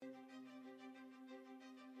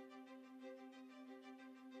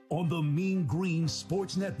on the Mean Green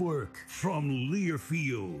Sports Network. From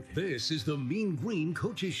Learfield, this is the Mean Green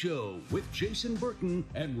Coaches Show with Jason Burton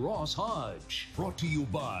and Ross Hodge. Brought to you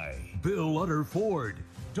by Bill Utter Ford,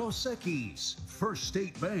 Dos Equis, First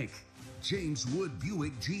State Bank, James Wood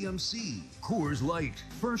Buick GMC, Coors Light,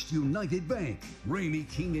 First United Bank,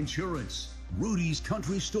 Ramey King Insurance, Rudy's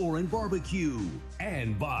Country Store and Barbecue,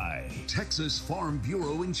 and by Texas Farm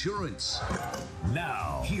Bureau Insurance.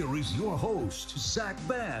 Now, here is your host, Zach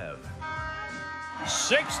Babb.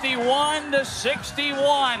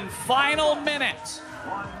 61-61, final minute.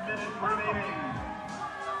 1 minute remaining.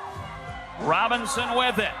 Robinson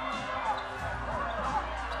with it.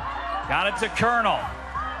 Got it to Kernal.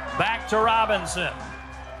 Back to Robinson.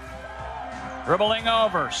 Dribbling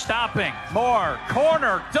over, stopping, more,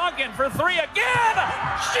 corner, Duncan for three again!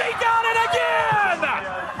 She got it again!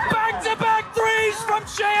 Back-to-back threes from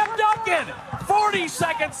Sham Duncan! 40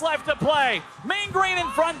 seconds left to play. Mean Green in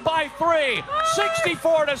front by 3,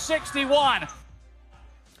 64-61.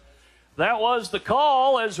 That was the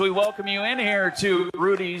call as we welcome you in here to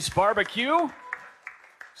Rudy's Barbecue.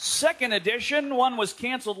 Second edition. One was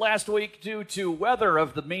canceled last week due to weather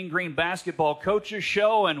of the Mean Green Basketball Coaches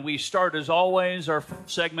Show, and we start, as always, our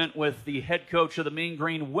segment with the head coach of the Mean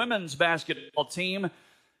Green women's basketball team,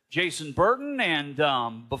 Jason Burton. And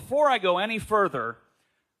before I go any further,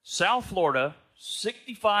 South Florida,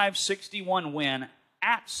 65-61 win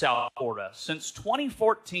at South Florida. Since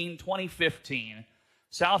 2014-2015,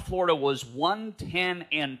 South Florida was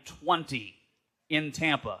 110-20. in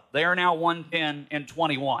Tampa. They are now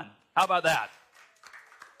 110-21. How about that?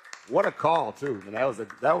 What a call, too. And that was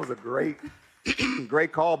a great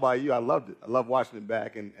great call by you. I loved it. I loved watching it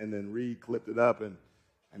back, and then Reed clipped it up and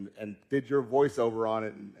did your voiceover on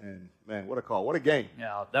it. And man, what a call. What a game.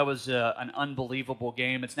 Yeah, that was an unbelievable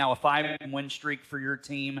game. It's now a 5-game win streak for your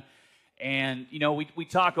team. And, you know, we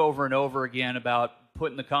talk over and over again about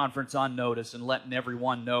putting the conference on notice and letting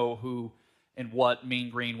everyone know who and what Mean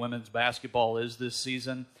Green women's basketball is this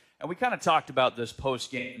season. And we kind of talked about this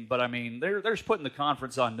post-game, but, I mean, there's putting the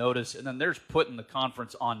conference on notice, and then there's putting the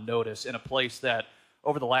conference on notice in a place that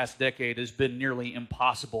over the last decade has been nearly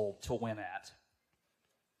impossible to win at.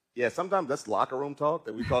 Yeah, sometimes that's locker room talk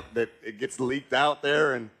that we talk that it gets leaked out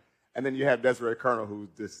there, and then you have DesiRay Kernal who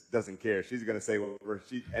just doesn't care. She's going to say whatever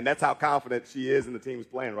and that's how confident she is in the team is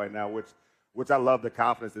playing right now, which I love the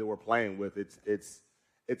confidence that we're playing with.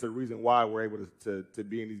 It's a reason why we're able to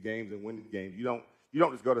be in these games and win these games. You don't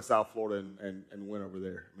just go to South Florida and win over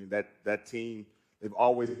there. I mean, that team, they've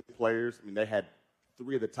always been players. I mean, they had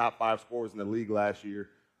 3 of the top 5 scorers in the league last year.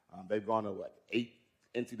 They've gone to, 8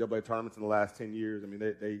 NCAA tournaments in the last 10 years. I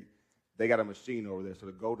mean, they got a machine over there. So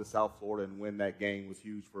to go to South Florida and win that game was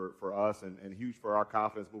huge for us and huge for our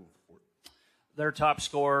confidence moving forward. Their top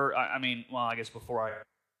scorer, I guess before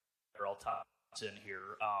they're all top in here.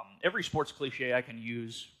 Every sports cliche I can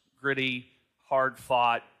use: gritty, hard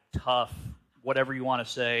fought, tough, whatever you want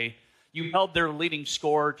to say. You held their leading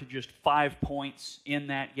scorer to just 5 points in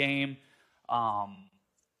that game.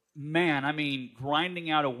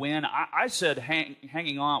 Grinding out a win. I said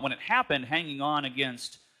hanging on when it happened, hanging on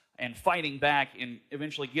against and fighting back and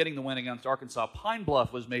eventually getting the win against Arkansas Pine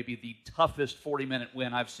Bluff was maybe the toughest 40-minute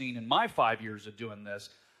win I've seen in my 5 years of doing this.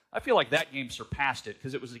 I feel like that game surpassed it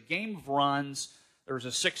because it was a game of runs. There was a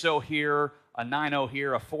 6-0 here, a 9-0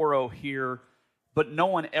 here, a 4-0 here, but no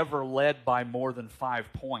one ever led by more than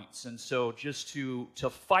 5 points. And so just to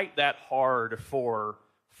fight that hard for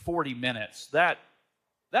 40 minutes, that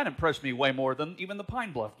impressed me way more than even the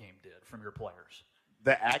Pine Bluff game did from your players.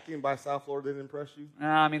 The acting by South Florida didn't impress you?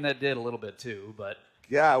 That did a little bit too, but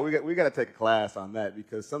yeah, we got to take a class on that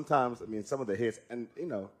because sometimes, some of the hits, and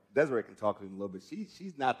DesiRay can talk to him a little bit.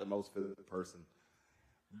 She's not the most physical person,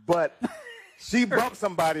 but she bumped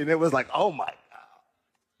somebody, and it was like, oh my God,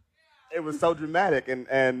 it was so dramatic,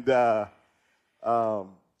 but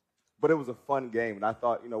it was a fun game, and I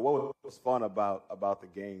thought, what was fun about the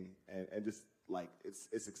game, and just like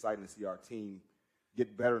it's exciting to see our team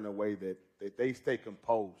get better in a way that they stay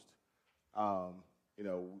composed. Down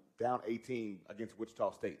 18 against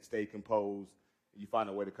Wichita State, stay composed. You find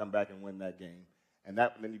a way to come back and win that game. And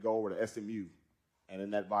then you go over to SMU, and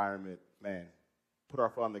in that environment, man, put our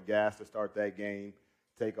foot on the gas to start that game,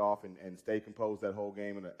 take off and stay composed that whole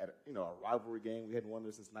game. At a rivalry game, we hadn't won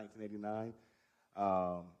this since 1989.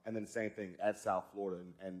 And then the same thing at South Florida,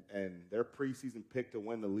 and their preseason pick to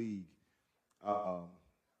win the league.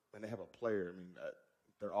 And they have a player.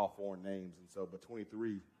 They're all foreign names, and so but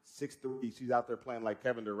 23, 6'3", she's out there playing like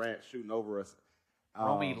Kevin Durant, shooting over us.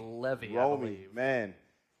 Romy Levy, I believe. Man,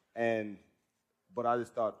 but I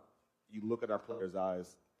just thought you look at our players'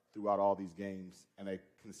 eyes, throughout all these games, and they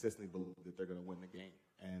consistently believe that they're going to win the game.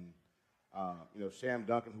 And, Sham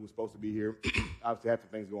Duncan, who was supposed to be here, obviously had some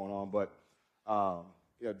things going on, but,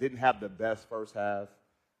 didn't have the best first half,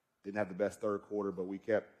 didn't have the best third quarter, but we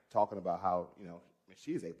kept talking about how,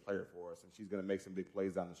 she's a player for us, and she's going to make some big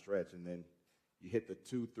plays down the stretch. And then you hit the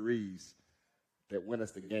 2 threes that win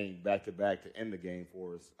us the game back-to-back to end the game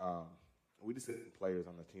for us. We just had players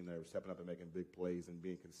on the team that were stepping up and making big plays and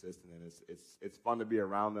being consistent, and it's fun to be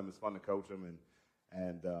around them. It's fun to coach them,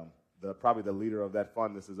 and probably the leader of that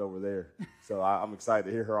funness is over there. So I'm excited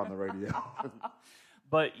to hear her on the radio.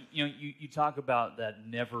 But you talk about that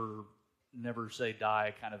never say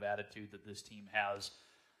die kind of attitude that this team has.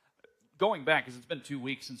 Going back, because it's been 2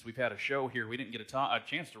 weeks since we've had a show here, we didn't get a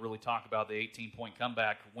chance to really talk about the 18-point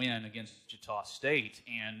comeback win against Wichita State.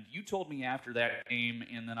 And you told me after that game,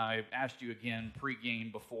 and then I asked you again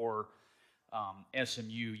pregame before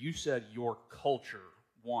SMU, you said your culture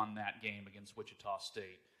won that game against Wichita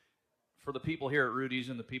State. For the people here at Rudy's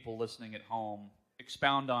and the people listening at home,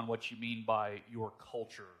 expound on what you mean by your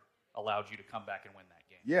culture allowed you to come back and win that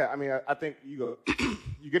game. Yeah, I mean, I think you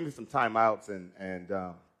get into some timeouts and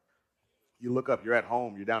you look up, you're at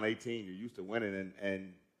home, you're down 18, you're used to winning,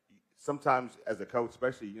 and sometimes as a coach,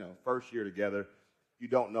 especially, first year together, you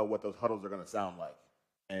don't know what those huddles are going to sound like.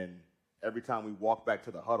 And every time we walk back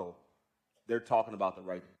to the huddle, they're talking about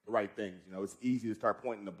the right things. It's easy to start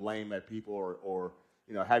pointing the blame at people or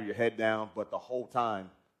have your head down, but the whole time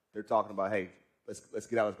they're talking about, hey, let's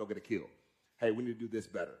get out, let's go get a kill. Hey, we need to do this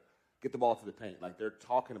better. Get the ball to the paint. Like, they're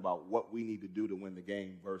talking about what we need to do to win the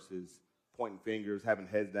game versus pointing fingers, having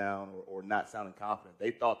heads down, or not sounding confident.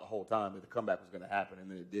 They thought the whole time that the comeback was going to happen, and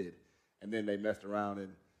then it did. And then they messed around, and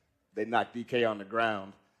they knocked DK on the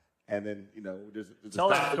ground. And then, there's a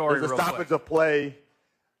stoppage of play.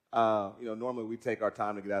 Normally we take our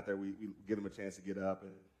time to get out there. We give them a chance to get up.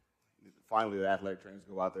 And finally the athletic trainers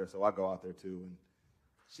go out there, so I go out there too. And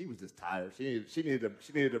she was just tired. She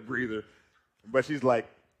needed a breather. But she's like,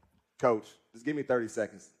 Coach, just give me 30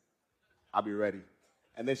 seconds. I'll be ready.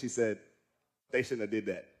 And then she said, they shouldn't have did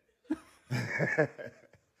that.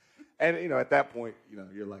 And, at that point,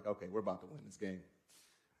 you're like, okay, we're about to win this game.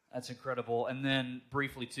 That's incredible. And then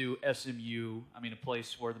briefly, too, SMU, a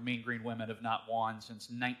place where the Mean Green Women have not won since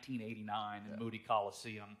 1989 in Moody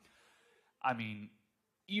Coliseum.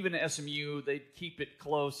 Even SMU, they keep it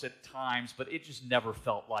close at times, but it just never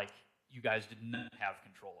felt like you guys did not have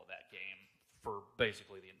control of that game for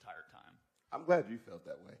basically the entire time. I'm glad you felt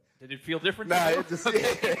that way. Did it feel different? Nah, it just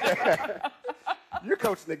you're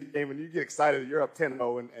coaching the game and you get excited. You're up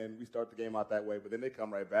 10-0 and we start the game out that way, but then they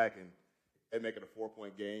come right back and they make it a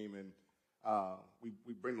 4-point game, and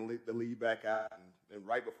we bring the lead back out, and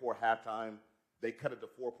right before halftime they cut it to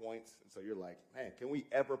 4 points, and so you're like, man, can we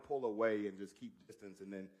ever pull away and just keep distance?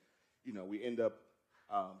 And then we end up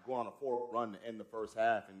going on a 4 run to end the first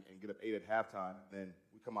half and get up 8 at halftime, and then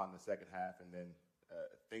we come out in the second half, and then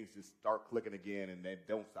things just start clicking again, and they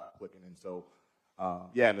don't stop clicking. And so,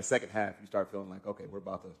 in the second half, you start feeling like, okay, we're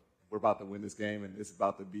about to win this game, and it's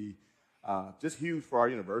about to be just huge for our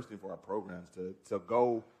university and for our programs to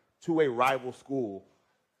go to a rival school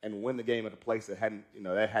and win the game at a place that hadn't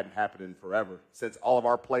happened in forever. Since all of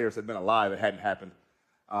our players had been alive, it hadn't happened.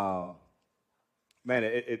 Man,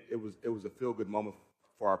 it was a feel-good moment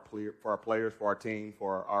for our players, for our team,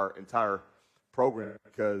 for our entire program,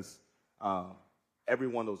 because every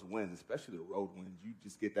one of those wins, especially the road wins, you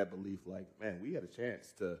just get that belief like, man, we had a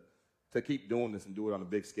chance to keep doing this and do it on a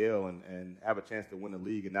big scale and have a chance to win the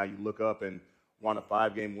league. And now you look up and we're on a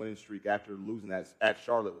 5-game winning streak after losing that at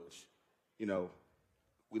Charlotte, which,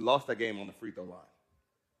 we lost that game on the free throw line,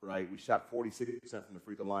 right? We shot 46% from the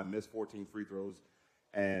free throw line, missed 14 free throws.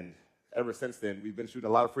 And ever since then, we've been shooting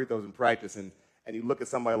a lot of free throws in practice. And you look at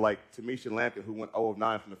somebody like Tamisha Lampkin, who went 0 of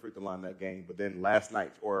 9 from the free throw line that game, but then last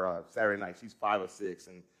night or Saturday night, she's 5 of 6,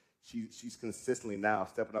 and she's consistently now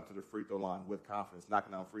stepping up to the free throw line with confidence,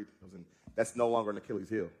 knocking down free throws, and that's no longer an Achilles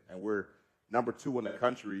heel. And we're number 2 in the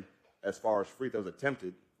country as far as free throws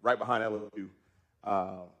attempted, right behind LSU.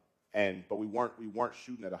 But we weren't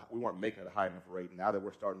making it at a high enough rate. Now that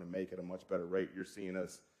we're starting to make it a much better rate, you're seeing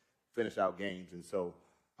us finish out games, and so.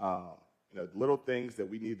 Little things that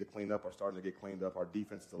we need to clean up are starting to get cleaned up. Our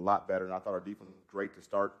defense is a lot better, and I thought our defense was great to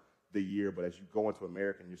start the year, but as you go into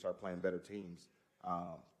American, you start playing better teams.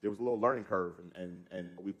 There was a little learning curve, and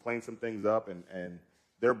we cleaned some things up, and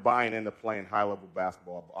they're buying into playing high-level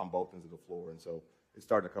basketball on both ends of the floor, and so it's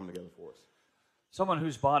starting to come together for us. Someone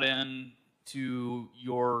who's bought in to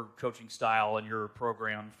your coaching style and your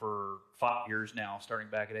program for 5 years now, starting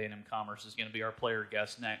back at A&M Commerce, is going to be our player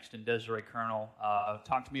guest next, and DesiRay Kernal.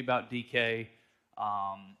 Talk to me about DK.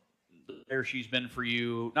 there she's been for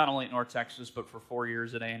you, not only at North Texas, but for 4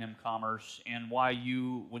 years at A&M Commerce, and why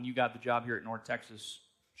you, when you got the job here at North Texas,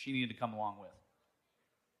 she needed to come along with?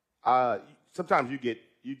 Sometimes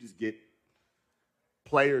you just get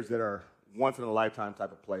players that are once-in-a-lifetime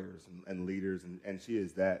type of players and leaders, and she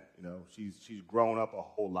is that. You know, she's grown up a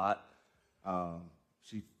whole lot.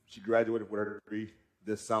 She graduated with her degree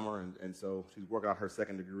this summer, and so she's working on her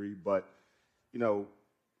second degree. But, you know,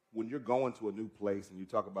 when you're going to a new place and you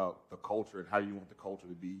talk about the culture and how you want the culture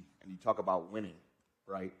to be, and you talk about winning,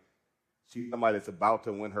 right? She's somebody that's about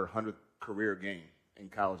to win her 100th career game in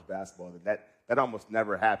college basketball. That almost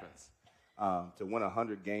never happens. To win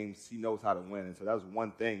 100 games, she knows how to win. And so that was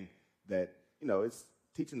one thing that, you know, it's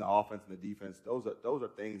teaching the offense and the defense. Those are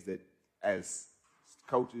things that, as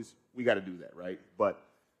coaches, we got to do that, right? But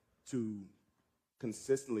to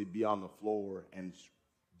consistently be on the floor and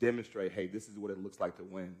demonstrate, hey, this is what it looks like to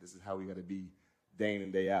win. This is how we got to be day in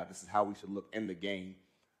and day out. This is how we should look in the game.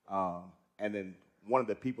 And then one of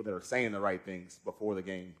the people that are saying the right things before the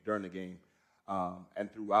game, during the game,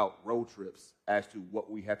 and throughout road trips as to what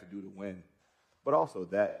we have to do to win. But also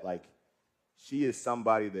that, like, she is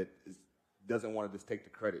somebody that doesn't want to just take the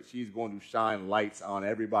credit. She's going to shine lights on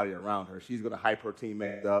everybody around her. She's going to hype her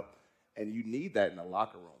teammates up. And you need that in the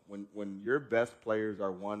locker room. When your best players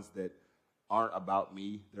are ones that aren't about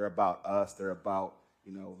me, they're about us. They're about,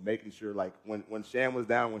 you know, making sure, like, when Sham was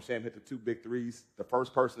down, when Sham hit the 2 big threes, the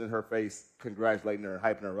first person in her face congratulating her and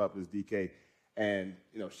hyping her up was DK. And,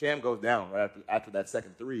 you know, Sham goes down right after that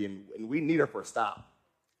second three, and we need her for a stop.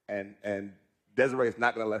 And DesiRay is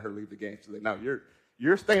not going to let her leave the game. She's like, no,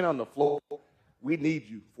 you're staying on the floor. We need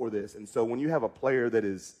you for this. And so when you have a player that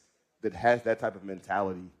has that type of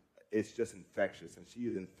mentality, it's just infectious. And she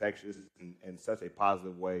is infectious in such a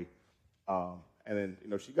positive way. And then, you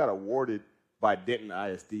know, she got awarded by Denton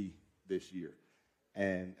ISD this year,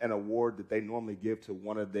 and an award that they normally give to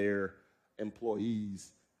one of their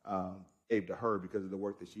employees gave to her because of the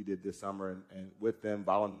work that she did this summer and with them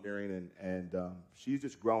volunteering. And she's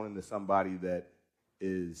just grown into somebody that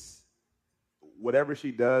is, whatever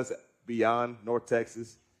she does beyond North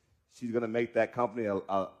Texas, she's going to make that company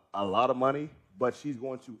a lot of money, but she's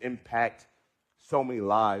going to impact so many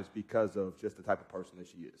lives because of just the type of person that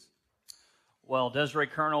she is. Well, DesiRay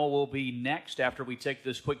Kernal will be next after we take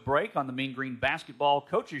this quick break on the Mean Green Basketball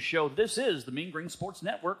Coaches Show. This is the Mean Green Sports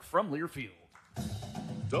Network from Learfield.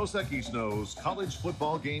 Dos Equis knows college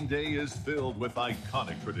football game day is filled with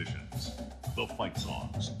iconic traditions. The fight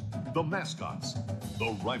songs, the mascots,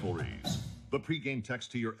 the rivalries, the pregame text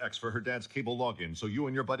to your ex for her dad's cable login so you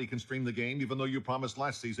and your buddy can stream the game even though you promised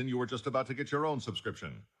last season you were just about to get your own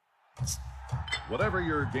subscription. Whatever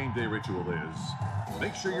your game day ritual is,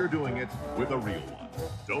 make sure you're doing it with a real one.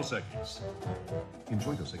 Dos Equis.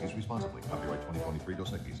 Enjoy Dos Equis responsibly. Copyright 2023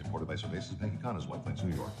 Dos Equis. Imported by Cervezas Mexicanas, White Plains,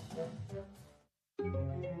 New York.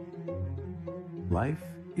 Life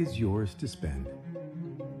is yours to spend.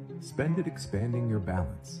 Spend it expanding your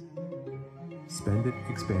balance. Spend it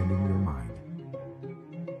expanding your mind.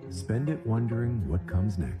 Spend it wondering what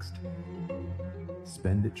comes next.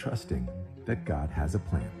 Spend it trusting that God has a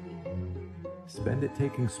plan. Spend it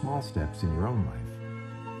taking small steps in your own life.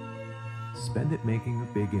 Spend it making a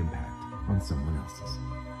big impact on someone else's.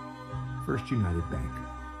 First United Bank.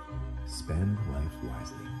 Spend life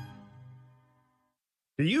wisely.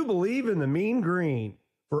 Do you believe in the Mean Green?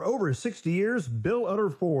 For over 60 years, Bill Utter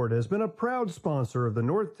Ford has been a proud sponsor of the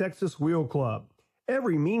North Texas Wheel Club.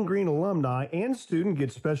 Every Mean Green alumni and student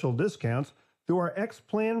gets special discounts through our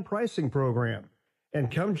X-Plan pricing program. And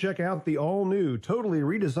come check out the all-new, totally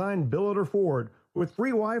redesigned Bill Utter Ford with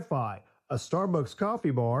free Wi-Fi, a Starbucks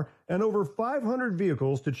coffee bar, and over 500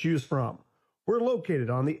 vehicles to choose from. We're located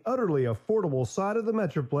on the utterly affordable side of the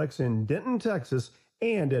Metroplex in Denton, Texas,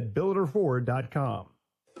 and at BillUtterFord.com.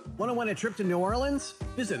 Want to win a trip to New Orleans?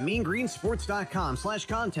 Visit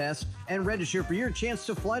meangreensports.com/contest and register for your chance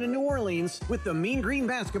to fly to New Orleans with the Mean Green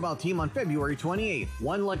basketball team on February 28th.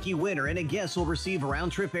 One lucky winner and a guest will receive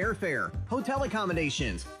round-trip airfare, hotel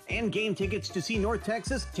accommodations, and game tickets to see North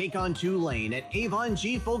Texas take on Tulane at Avon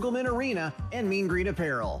G. Fogelman Arena and Mean Green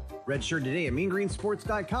Apparel. Register today at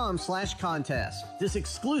meangreensports.com/contest. This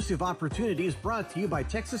exclusive opportunity is brought to you by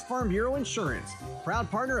Texas Farm Bureau Insurance, proud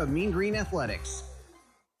partner of Mean Green Athletics.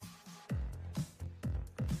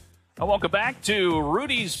 Welcome back to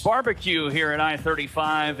Rudy's Barbecue here at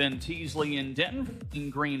I-35 in Teasley and Denton. Mean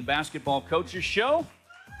Green Basketball Coaches Show.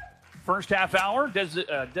 First half hour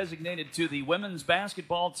designated to the women's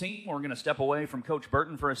basketball team. We're going to step away from Coach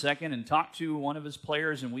Burton for a second and talk to one of his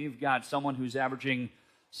players, and we've got someone who's averaging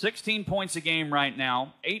 16 points a game right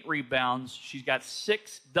now, 8 rebounds. She's got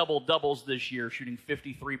 6 double-doubles this year, shooting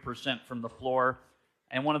 53% from the floor,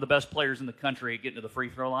 and one of the best players in the country at getting to the free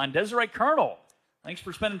throw line. DesiRay Kernal, thanks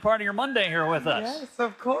for spending part of your Monday here with us. Yes,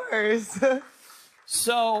 of course.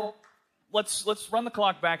 So let's run the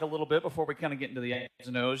clock back a little bit before we kind of get into the A's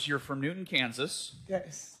and O's. You're from Newton, Kansas.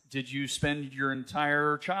 Yes. Did you spend your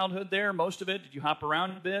entire childhood there, most of it? Did you hop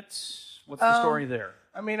around a bit? What's the story there?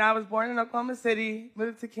 I mean, I was born in Oklahoma City,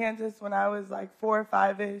 moved to Kansas when I was like 4 or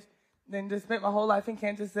 5-ish, then just spent my whole life in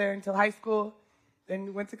Kansas there until high school,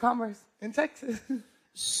 then went to Commerce in Texas.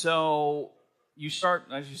 So you start,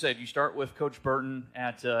 as you said, you start with Coach Burton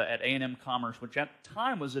at A&M Commerce, which at the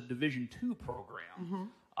time was a Division II program.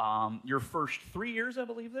 Mm-hmm. Your first 3 years, I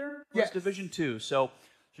believe, there was Yes. Division II. So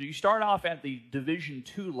you start off at the Division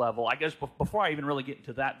II level. I guess before I even really get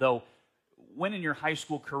into that, though, when in your high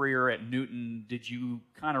school career at Newton did you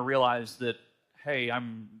kind of realize that, hey,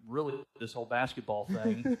 I'm really this whole basketball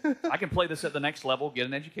thing. I can play this at the next level, get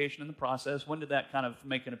an education in the process. When did that kind of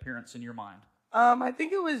make an appearance in your mind? I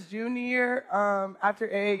think it was junior year after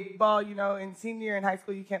AAU ball, you know, in senior year in high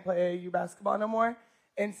school, you can't play AAU basketball no more.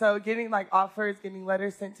 And so getting like offers, getting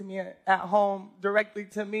letters sent to me at home directly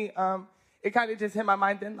to me, it kind of just hit my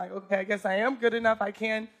mind then, like, okay, I guess I am good enough. I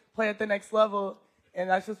can play at the next level. And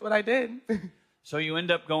that's just what I did. So you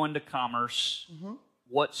end up going to Commerce. Mm-hmm.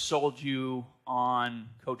 What sold you on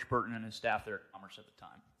Coach Burton and his staff there at Commerce at the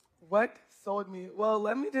time? What sold me? Well,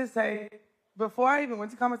 let me just say, before I even went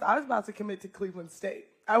to Commerce, I was about to commit to Cleveland State.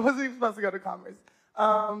 I wasn't even supposed to go to Commerce.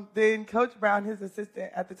 Then Coach Brown, his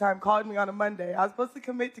assistant at the time, called me on a Monday. I was supposed to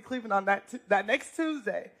commit to Cleveland on that next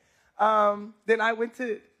Tuesday. Then I went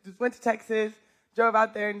to Texas, drove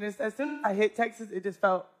out there, and just as soon as I hit Texas, it just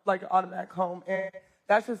felt like an automatic home. And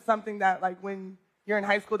that's just something that, like, when you're in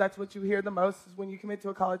high school, that's what you hear the most is when you commit to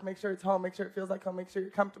a college, make sure it's home, make sure it feels like home, make sure you're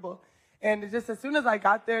comfortable. And it just as soon as I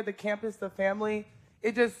got there, the campus, the family,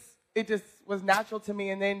 it just was natural to me.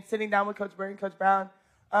 And then sitting down with Coach Burton, Coach Brown,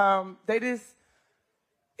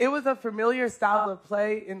 it was a familiar style of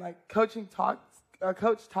play and like coach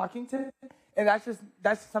talking to, and that's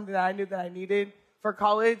just something that I knew that I needed for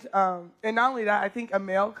college. And not only that, I think a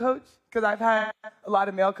male coach, because I've had a lot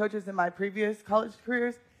of male coaches in my previous college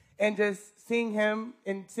careers, and just seeing him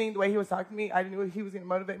and seeing the way he was talking to me, I knew he was going to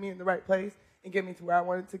motivate me in the right place and get me to where I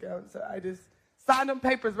wanted to go. And so I just signed them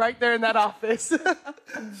papers right there in that office.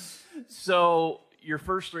 So your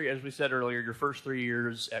first 3, as we said earlier, your first 3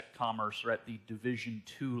 years at Commerce are at the Division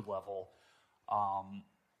II level.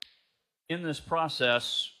 In this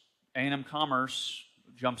process, A&M Commerce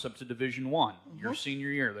jumps up to Division I. Mm-hmm. Your senior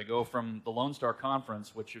year, they go from the Lone Star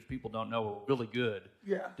Conference, which if people don't know, are really good,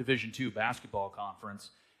 Division II basketball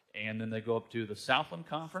conference, and then they go up to the Southland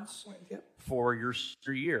Conference for your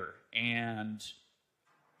senior year. And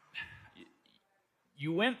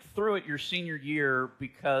you went through it your senior year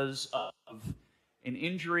because of an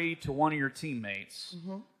injury to one of your teammates,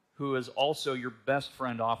 who is also your best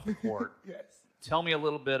friend off the court. Yes. Tell me a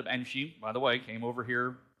little bit, and she, by the way, came over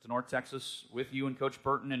here to North Texas with you and Coach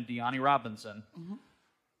Burton and Deani Robinson.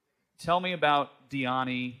 Tell me about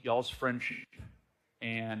Deani, y'all's friendship,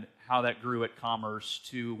 and how that grew at Commerce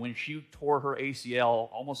to when she tore her ACL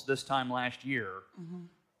almost this time last year,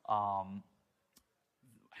 how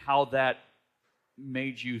that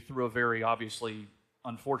made you, through a very obviously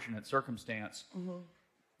unfortunate circumstance,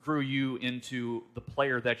 grew you into the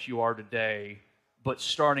player that you are today, but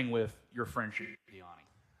starting with your friendship with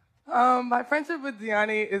Deani. My friendship with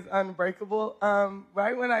Deani is unbreakable.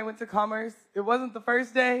 Right when I went to Commerce, it wasn't the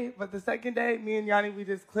first day, but the second day, me and Deani, we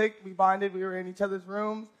just clicked, we bonded, we were in each other's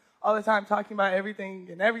rooms all the time talking about everything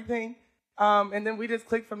and everything. And then we just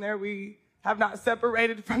clicked from there. We have not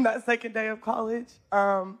separated from that second day of college.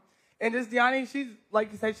 And just Deani, she's,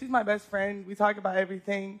 like you said, she's my best friend. We talk about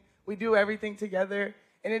everything. We do everything together.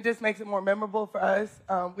 And it just makes it more memorable for us.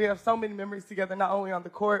 We have so many memories together, not only on the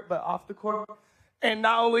court, but off the court. And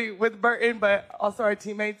not only with Burton, but also our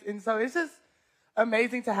teammates. And so it's just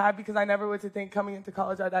amazing to have, because I never would to think coming into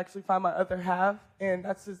college I'd actually find my other half. And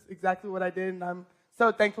that's just exactly what I did. And I'm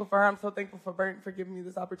so thankful for her. I'm so thankful for Burton for giving me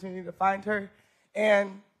this opportunity to find her.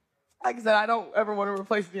 And like I said, I don't ever want to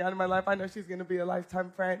replace Deani in my life. I know she's going to be a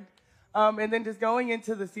lifetime friend. And then just going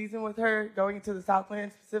into the season with her, going into the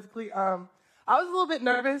Southland specifically, I was a little bit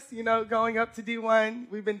nervous, you know, going up to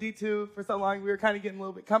D1. We've been D2 for so long. We were kind of getting a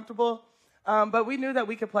little bit comfortable. But we knew that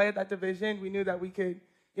we could play at that division. We knew that we could,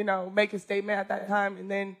 you know, make a statement at that time. And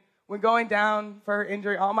then when going down for her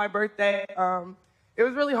injury on my birthday, it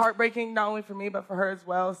was really heartbreaking, not only for me, but for her as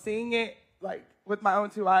well. Seeing it, like, with my own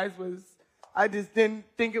 2 eyes I just didn't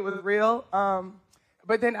think it was real.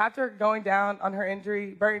 But then after going down on her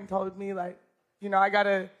injury, Burton told me, like, you know, I got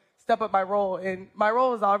to step up my role. And my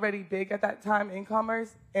role was already big at that time in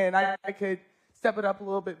Commerce, and I could step it up a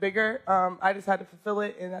little bit bigger. I just had to fulfill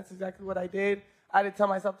it, and that's exactly what I did. I had to tell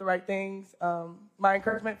myself the right things. My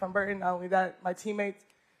encouragement from Burton, not only that, my teammates,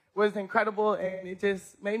 was incredible, and it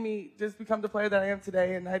just made me just become the player that I am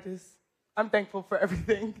today, and I'm thankful for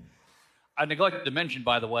everything. I neglected to mention,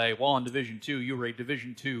 by the way, while in Division II, you were a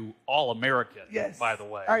Division II All-American, yes, by the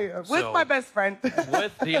way. I am. With my best friend.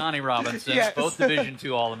 With Deani Robinson, yes. Both Division II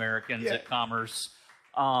All-Americans yes. at Commerce.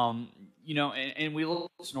 You know, and we look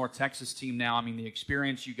at this North Texas team now. I mean, the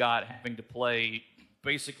experience you got having to play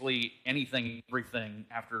basically anything, everything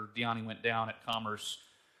after Deani went down at Commerce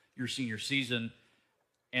your senior season,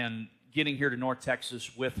 and getting here to North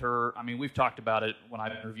Texas with her. I mean, we've talked about it when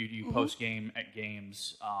I interviewed you post-game at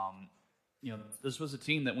games. You know, this was a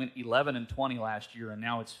team that went 11-20 last year, and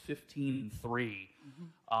now it's 15-3.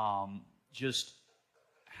 Just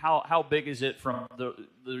how big is it from the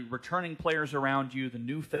returning players around you, the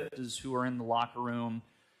new faces who are in the locker room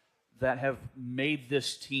that have made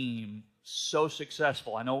this team so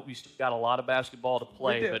successful? I know we still got a lot of basketball to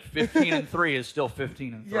play, but 15-3 is still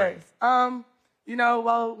 15-3. Yes. You know,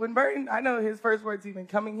 well, when Burton, I know his first words even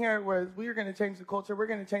coming here was, we are going to change the culture. We're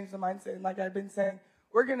going to change the mindset. And like I've been saying,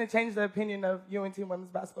 we're going to change the opinion of UNT women's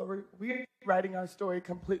basketball. We're writing our story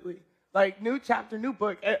completely. Like, new chapter, new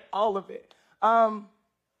book, all of it. And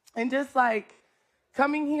just, like,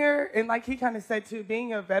 coming here, and like he kind of said, too,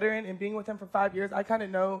 being a veteran and being with him for 5 years, I kind of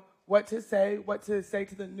know what to say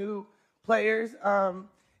to the new players.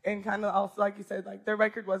 And kind of also, like you said, like, their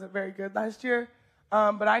record wasn't very good last year.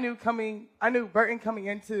 But I knew Burton coming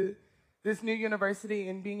into this new university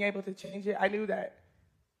and being able to change it, I knew that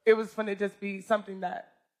it was going to just be something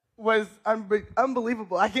that was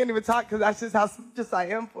unbelievable. I can't even talk because that's just how just I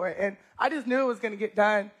am for it. And I just knew it was going to get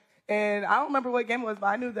done. And I don't remember what game it was, but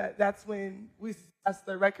I knew that that's when we passed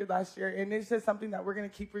the record last year. And it's just something that we're going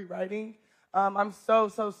to keep rewriting. I'm so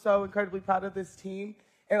incredibly proud of this team.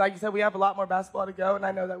 And like you said, we have a lot more basketball to go. And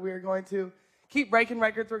I know that we are going to keep breaking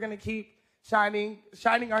records. We're going to keep shining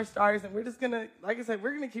our stars. And we're just going to, like I said,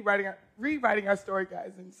 we're going to keep rewriting our story,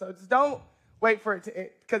 guys. And so just don't wait for it to end,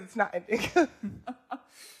 because it's not ending.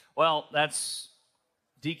 Well, that's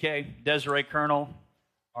DK, DesiRay Kernal,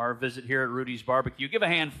 our visit here at Rudy's Barbecue. Give a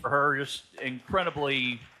hand for her, just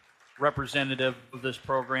incredibly representative of this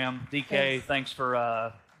program. DK, thanks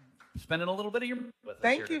for spending a little bit of your money with us.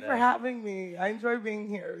 Thank you for having me. I enjoy being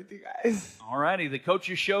here with you guys. All righty, the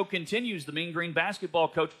Coaches Show continues, the Mean Green Basketball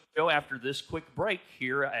Coach Show, after this quick break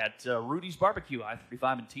here at Rudy's Barbecue,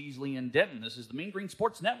 I-35 in Teasley and Denton. This is the Mean Green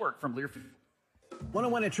Sports Network from Learfield. Want to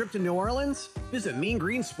win a trip to New Orleans? Visit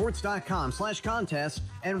meangreensports.com/contest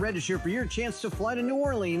and register for your chance to fly to New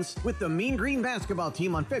Orleans with the Mean Green basketball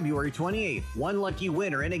team on February 28th. One lucky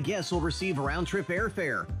winner and a guest will receive round-trip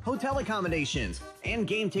airfare, hotel accommodations, and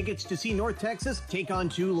game tickets to see North Texas take on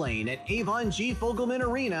Tulane at Avon G. Fogelman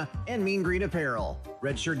Arena and Mean Green Apparel.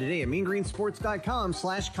 Register today at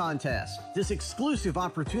meangreensports.com/contest. This exclusive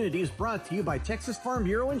opportunity is brought to you by Texas Farm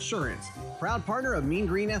Bureau Insurance, proud partner of Mean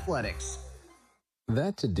Green Athletics.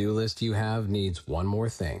 That to-do list you have needs one more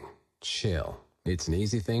thing. Chill. It's an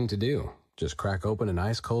easy thing to do. Just crack open an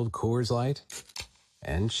ice-cold Coors Light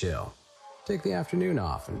and chill. Take the afternoon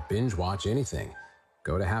off and binge watch anything.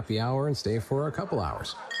 Go to happy hour and stay for a couple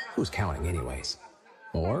hours. Who's counting anyways?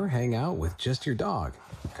 Or hang out with just your dog,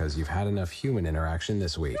 because you've had enough human interaction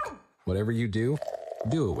this week. Whatever you do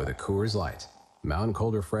it with a Coors Light. Mountain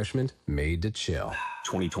Cold Refreshment made to chill.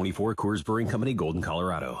 2024 Coors Brewing Company, Golden,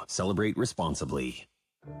 Colorado. Celebrate responsibly.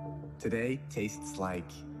 Today tastes like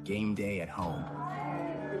game day at home.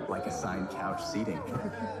 Like assigned couch seating.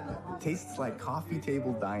 Tastes like coffee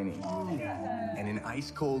table dining. And an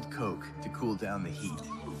ice-cold Coke to cool down the heat.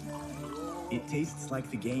 It tastes like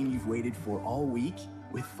the game you've waited for all week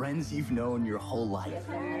with friends you've known your whole life.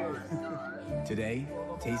 Today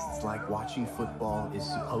tastes like watching football is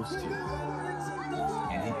supposed to.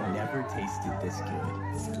 And it never tasted this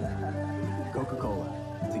good. Coca-Cola.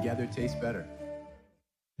 Together tastes better.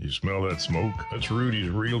 You smell that smoke? That's Rudy's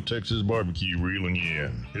Real Texas Barbecue reeling you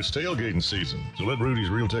in. It's tailgating season, so let Rudy's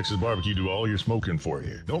Real Texas Barbecue do all your smoking for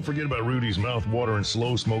you. Don't forget about Rudy's mouth-watering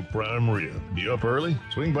slow smoke prime rib. Be up early?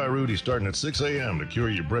 Swing by Rudy's starting at 6 a.m. to cure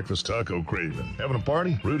your breakfast taco craving. Having a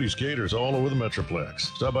party? Rudy's caters all over the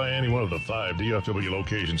Metroplex. Stop by any one of the 5 DFW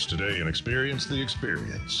locations today and experience the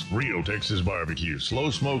experience. Real Texas Barbecue, slow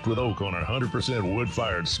smoked with oak on our 100%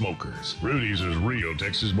 wood-fired smokers. Rudy's is Real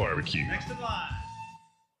Texas Barbecue. Next in line.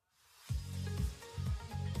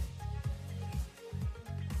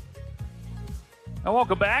 Now,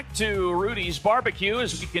 welcome back to Rudy's Barbecue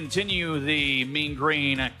as we continue the Mean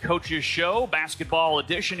Green Coaches Show, basketball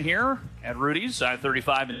edition here at Rudy's,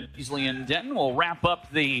 I-35 in Easley and Denton. We'll wrap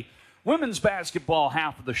up the women's basketball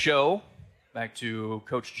half of the show. Back to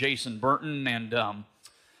Coach Jason Burton. And,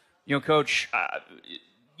 Coach,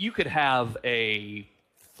 you could have a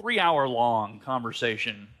 3-hour-long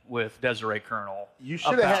conversation with DesiRay Kernal. You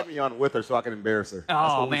should have had me on with her so I can embarrass her.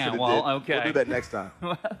 Oh, man, well, okay. We'll do that next time.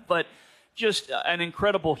 But just an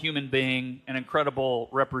incredible human being, an incredible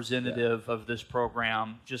representative of this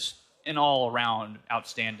program, just an all-around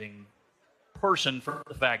outstanding person for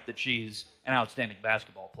the fact that she's an outstanding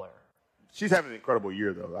basketball player. She's having an incredible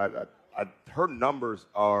year, though. Her numbers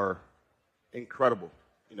are incredible.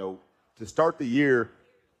 To start the year,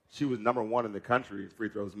 she was number 1 in the country in free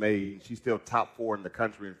throws made. She's still top 4 in the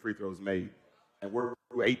country in free throws made. And we're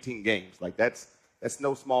through 18 games. Like, that's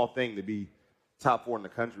no small thing to be top 4 in the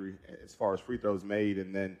country as far as free throws made.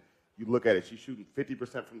 And then you look at it, she's shooting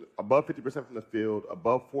above 50% from the field,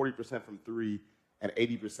 above 40% from 3, and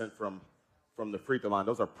 80% from the free throw line.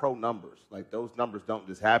 Those are pro numbers. Like, those numbers don't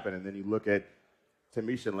just happen. And then you look at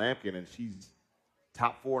Tamisha Lampkin, and she's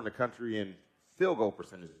top 4 in the country in field goal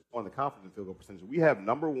percentage, on the conference in field goal percentage. We have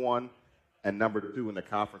number 1 and number 2 in the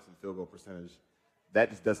conference in field goal percentage. That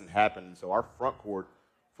just doesn't happen. And so our front court,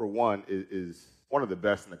 for one, is one of the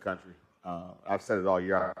best in the country. I've said it all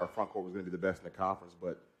year. Our front court was going to be the best in the conference,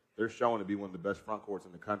 but they're showing to be one of the best front courts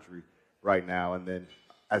in the country right now. And then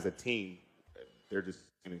as a team, they're just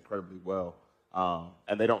doing incredibly well.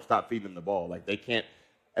 And they don't stop feeding them the ball. Like, they can't,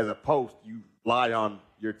 as a post, you rely on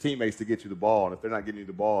your teammates to get you the ball. And if they're not getting you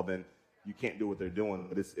the ball, then you can't do what they're doing.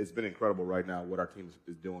 But it's been incredible right now what our team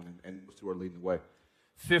is doing, and those two are leading the way.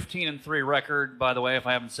 15-3 record, by the way, if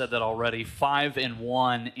I haven't said that already.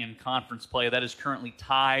 5-1 in conference play. That is currently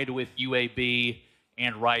tied with UAB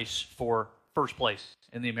and Rice for first place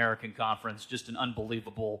in the American Conference. Just an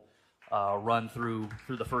unbelievable run through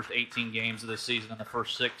the first 18 games of this season and the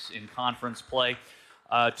first 6 in conference play.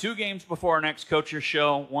 2 games before our next Coaches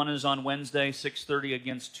Show. One is on Wednesday, 6:30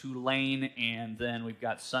 against Tulane, and then we've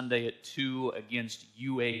got Sunday at 2 against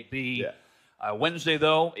UAB. Yeah. Wednesday,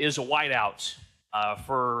 though, is a whiteout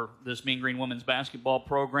for this Mean Green women's basketball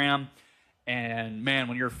program. And, man,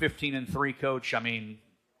 when you're 15-3, Coach, I mean,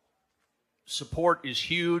 support is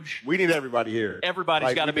huge. We need everybody here.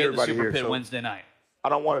 Everybody's got to be at the Super Pit Wednesday night. I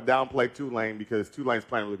don't want to downplay Tulane because Tulane's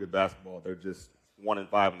playing really good basketball. They're just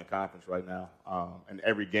 1-5 in the conference right now. And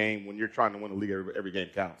every game, when you're trying to win the league, every game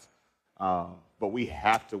counts. But we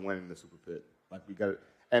have to win in the Super Pit. Like, we got it.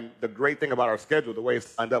 And the great thing about our schedule, the way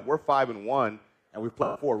it's lined up, we're 5-1, and we've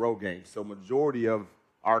played 4 road games. So majority of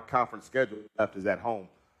our conference schedule left is at home.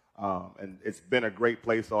 And it's been a great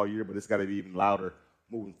place all year, but it's got to be even louder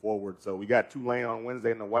moving forward. So we got Tulane on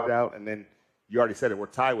Wednesday in the whiteout, and then you already said it, we're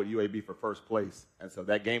tied with UAB for first place. And so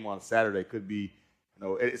that game on Saturday could be,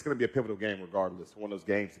 it's going to be a pivotal game regardless. One of those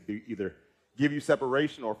games to either give you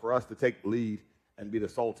separation or for us to take the lead and be the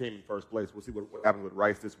sole team in first place. We'll see what happens with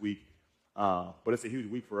Rice this week. But it's a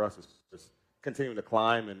huge week for us. It's continuing to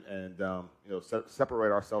climb and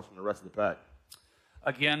separate ourselves from the rest of the pack.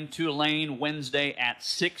 Again, Tulane, Wednesday at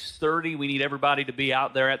 6:30. We need everybody to be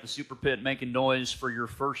out there at the Super Pit making noise for your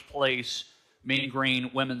first place Mean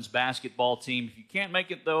Green women's basketball team. If you can't make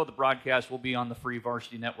it, though, the broadcast will be on the free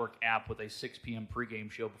Varsity Network app with a 6 p.m. pregame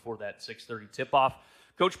show before that 6:30 tip-off.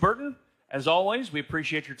 Coach Burton, as always, we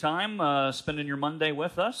appreciate your time spending your Monday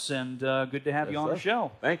with us, and good to have you on the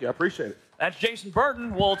show. Thank you. I appreciate it. That's Jason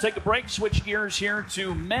Burton. We'll take a break, switch gears here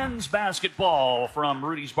to men's basketball from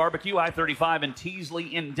Rudy's Barbecue, I-35 in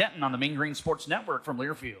Teasley in Denton on the Mean Green Sports Network from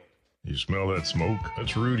Learfield. You smell that smoke?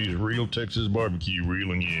 That's Rudy's Real Texas Barbecue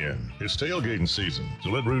reeling you in. It's tailgating season, so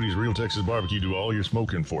let Rudy's Real Texas Barbecue do all your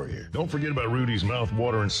smoking for you. Don't forget about Rudy's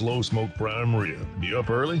mouth-watering slow-smoke prime rib. You up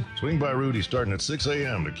early? Swing by Rudy's starting at 6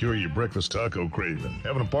 a.m. to cure your breakfast taco craving.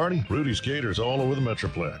 Having a party? Rudy's caters all over the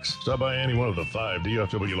Metroplex. Stop by any one of the 5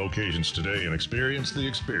 DFW locations today and experience the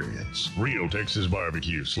experience. Real Texas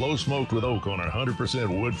Barbecue, slow-smoked with oak on our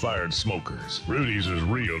 100% wood-fired smokers. Rudy's is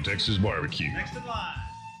Real Texas Barbecue. Next in line.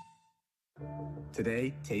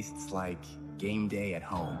 Today tastes like game day at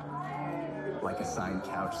home, like assigned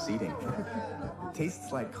couch seating.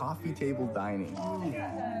 Tastes like coffee table dining,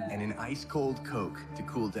 and an ice-cold Coke to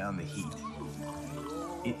cool down the heat.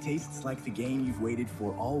 It tastes like the game you've waited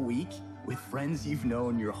for all week with friends you've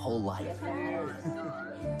known your whole life.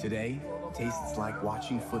 Today tastes like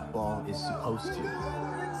watching football is supposed to,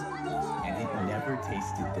 and it never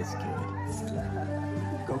tasted this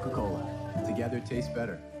good. Coca-Cola, together tastes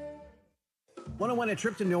better. Want to win a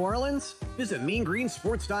trip to New Orleans? Visit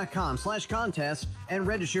meangreensports.com/contest and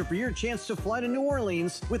register for your chance to fly to New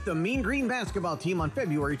Orleans with the Mean Green basketball team on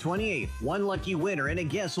February 28th. One lucky winner and a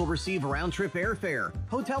guest will receive round-trip airfare,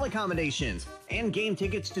 hotel accommodations, and game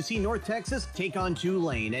tickets to see North Texas take on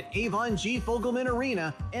Tulane at Avon G. Fogelman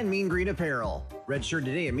Arena and Mean Green Apparel. Register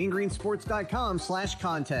today at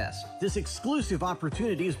meangreensports.com/contest. This exclusive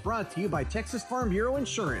opportunity is brought to you by Texas Farm Bureau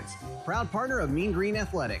Insurance, proud partner of Mean Green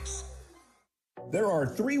Athletics. There are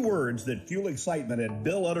 3 words that fuel excitement at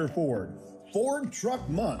Bill Utter Ford. Ford Truck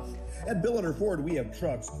Month. At Bill Utter Ford, we have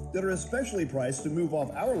trucks that are especially priced to move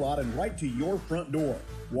off our lot and right to your front door.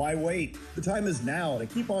 Why wait? The time is now to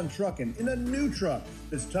keep on trucking in a new truck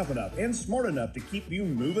that's tough enough and smart enough to keep you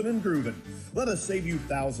moving and grooving. Let us save you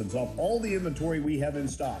thousands off all the inventory we have in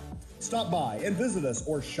stock. Stop by and visit us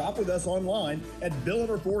or shop with us online at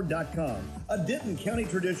BillUtterFord.com. A Denton County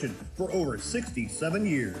tradition for over 67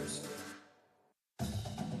 years.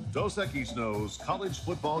 Dos Equis knows college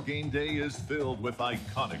football game day is filled with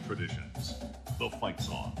iconic traditions. The fight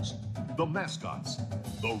songs, the mascots,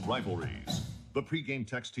 the rivalries, the pregame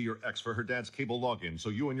text to your ex for her dad's cable login so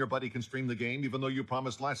you and your buddy can stream the game even though you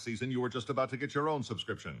promised last season you were just about to get your own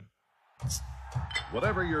subscription.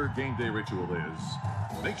 Whatever your game day ritual is,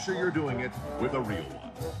 make sure you're doing it with a real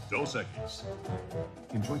one. Dos Equis.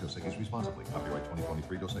 Enjoy Dos Equis responsibly. Copyright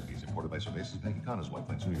 2023 Dos Equis. Imported by Cervantes Bank Economies, White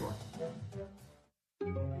Plains, New York.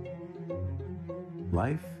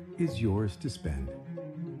 Life is yours to spend.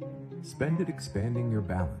 Spend it expanding your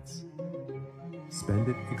balance. Spend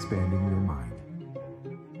it expanding your mind.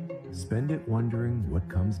 Spend it wondering what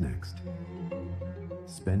comes next.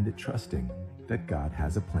 Spend it trusting that God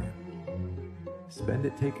has a plan. Spend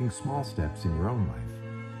it taking small steps in your own life.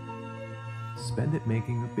 Spend it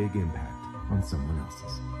making a big impact on someone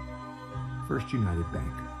else's. First United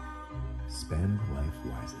Bank. Spend life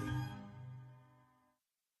wisely.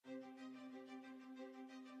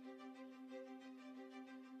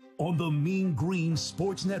 On the Mean Green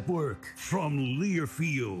Sports Network from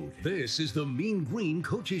Learfield, this is the Mean Green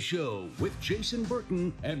Coaches Show with Jason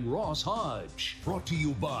Burton and Ross Hodge. Brought to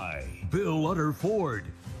you by Bill Utter Ford,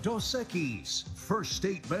 Dos Equis, First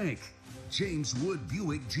State Bank, James Wood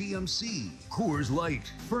Buick GMC, Coors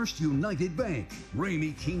Light, First United Bank,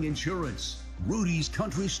 Ramey King Insurance, Rudy's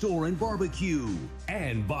Country Store and Barbecue,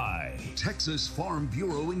 and by Texas Farm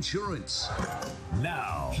Bureau Insurance.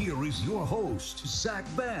 Now, here is your host, Zach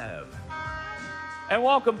Babb. And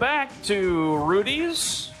welcome back to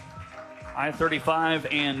Rudy's,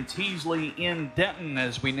 I-35 and Teasley in Denton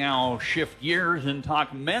as we now shift gears and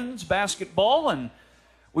talk men's basketball. And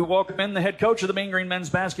we welcome in the head coach of the Mean Green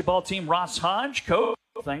men's basketball team, Ross Hodge. Coach,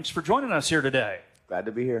 thanks for joining us here today. Glad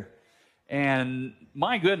to be here. And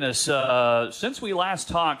my goodness, since we last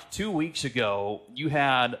talked 2 weeks ago, you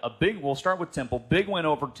had a big, we'll start with Temple, big win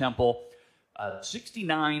over Temple,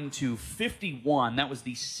 69-51. That was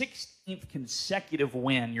the 16th consecutive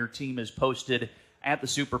win your team has posted at the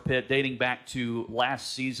Super Pit dating back to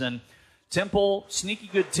last season. Temple, sneaky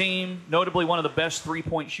good team, notably one of the best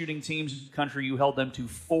three-point shooting teams in the country. You held them to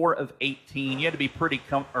 4 of 18. You had to be pretty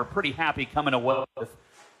happy coming away with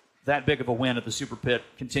that big of a win at the Super Pit,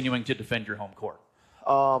 continuing to defend your home court.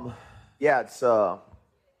 Yeah, it's I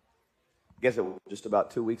guess it was just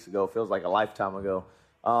about 2 weeks ago. It feels like a lifetime ago.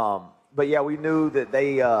 But yeah, we knew that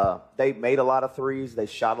they made a lot of threes. They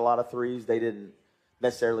shot a lot of threes. They didn't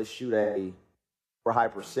necessarily shoot a high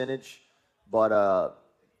percentage, but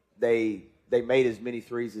they made as many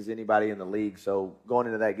threes as anybody in the league. So going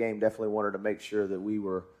into that game, definitely wanted to make sure that we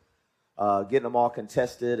were getting them all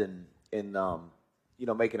contested and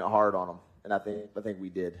making it hard on them. And I think we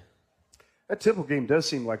did. That Temple game does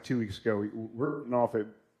seem like 2 weeks ago. We're getting off a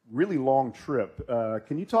really long trip.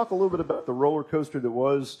 Can you talk a little bit about the roller coaster that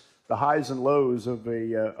was the highs and lows of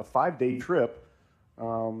a 5-day trip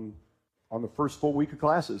on the first full week of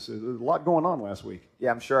classes? There's a lot going on last week.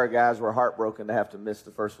 Yeah, I'm sure our guys were heartbroken to have to miss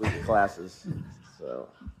the first week of classes. So,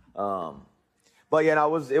 but yeah,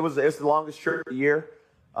 no, it's the longest trip of the year.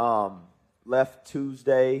 Left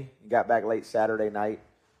Tuesday, got back late Saturday night.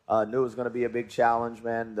 Knew it was going to be a big challenge,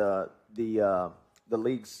 man. The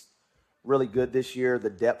league's really good this year. The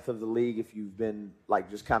depth of the league, if you've been like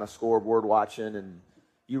just kind of scoreboard watching, and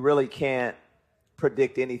you really can't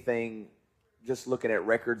predict anything just looking at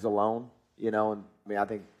records alone, And I mean, I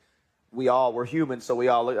think we're human, so we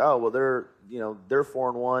all look. Oh, well, they're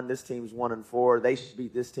 4-1. This team's 1-4. They should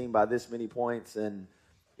beat this team by this many points. And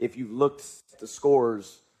if you've looked at the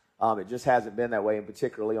scores, it just hasn't been that way, and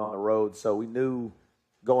particularly on the road. So we knew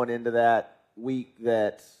going into that week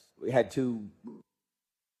that we had 2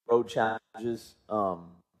 road challenges.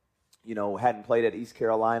 Hadn't played at East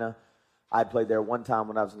Carolina. I played there one time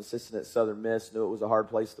when I was an assistant at Southern Miss, knew it was a hard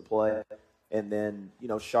place to play. And then,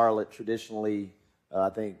 Charlotte traditionally, I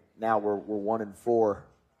think now we're 1-4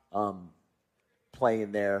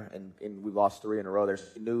 playing there, and we lost 3 in a row there. So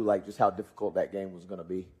we knew just how difficult that game was going to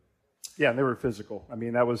be. Yeah, and they were physical. I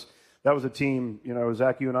mean, that was a team,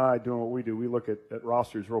 Zach, you and I doing what we do. We look at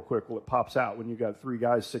rosters real quick. Well, it pops out when you got 3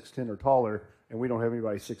 guys 6'10" or taller, and we don't have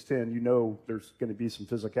anybody 6'10". There's going to be some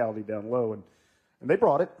physicality down low, and they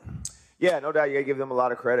brought it. Yeah, no doubt. You got to give them a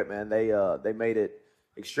lot of credit, man. They made it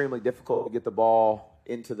extremely difficult to get the ball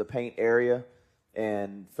into the paint area,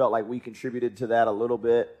 and felt like we contributed to that a little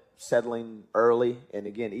bit, settling early. And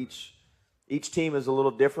again, each team is a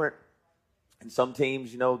little different. And some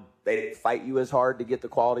teams, they didn't fight you as hard to get the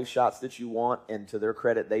quality shots that you want, and to their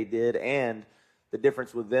credit, they did. And the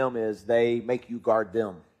difference with them is they make you guard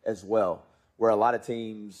them as well, where a lot of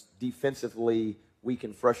teams defensively, we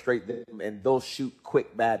can frustrate them and they'll shoot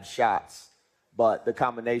quick, bad shots. But the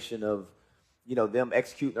combination of, them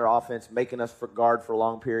executing their offense, making us guard for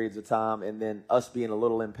long periods of time, and then us being a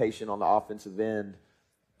little impatient on the offensive end,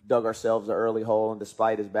 dug ourselves an early hole. And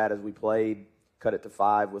despite as bad as we played, cut it to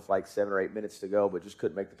 5 with 7 or 8 minutes to go, but just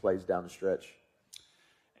couldn't make the plays down the stretch.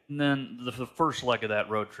 And then the first leg of that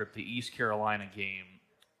road trip, the East Carolina game,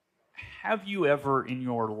 have you ever in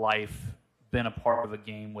your life been a part of a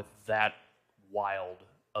game with that wild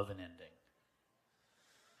of an ending?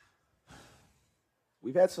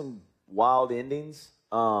 We've had some wild endings.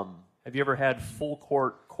 Have you ever had full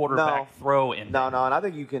court quarterback throw in? No, and I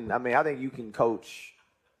think you can coach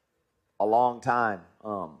a long time,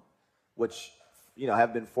 which,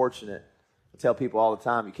 have been fortunate. I tell people all the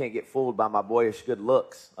time, you can't get fooled by my boyish good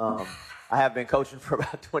looks. I have been coaching for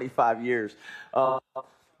about 25 years.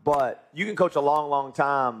 But you can coach a long, long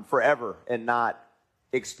time, forever, and not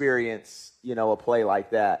experience, a play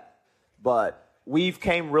like that. But we've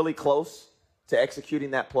came really close to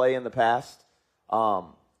executing that play in the past.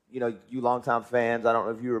 You longtime fans, I don't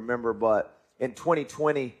know if you remember, but in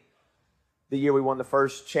 2020, the year we won the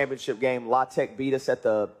first championship game, La Tech beat us at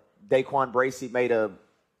the Daquan Bracey made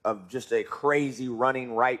just a crazy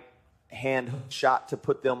running right hand shot to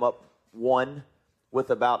put them up 1 with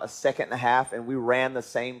about a second and a half, and we ran the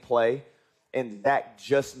same play, and that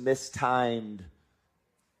just mistimed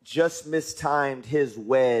his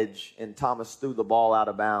wedge, and Thomas threw the ball out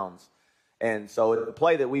of bounds. And so the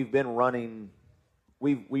play that we've been running,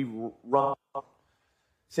 we've run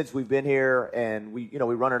since we've been here, and we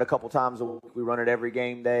run it a couple times a week. We run it every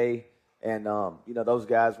game day. And, those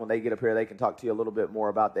guys, when they get up here, they can talk to you a little bit more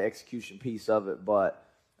about the execution piece of it. But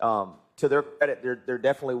to their credit, there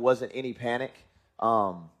definitely wasn't any panic.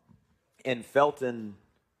 And Felton,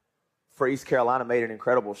 for East Carolina, made an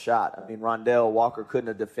incredible shot. I mean, Rondell Walker couldn't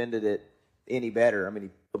have defended it any better. I mean, he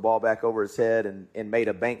put the ball back over his head and made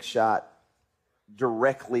a bank shot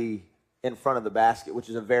directly in front of the basket, which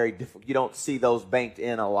is a very difficult. You don't see those banked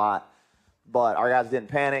in a lot. But our guys didn't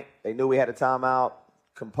panic. They knew we had a timeout,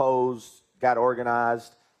 composed, got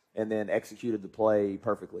organized, and then executed the play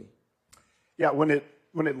perfectly. Yeah, when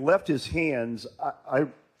it left his hands, I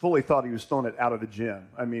fully thought he was throwing it out of the gym.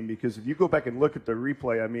 I mean, because if you go back and look at the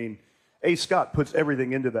replay, I mean, A. Scott puts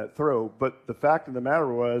everything into that throw, but the fact of the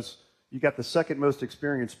matter was you got the second most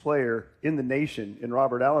experienced player in the nation in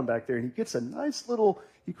Robert Allen back there, and he gets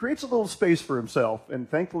he creates a little space for himself, and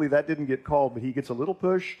thankfully that didn't get called, but he gets a little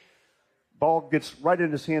push. Ball gets right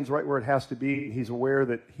in his hands right where it has to be. He's aware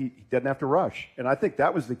that he doesn't have to rush. And I think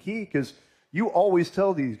that was the key, because you always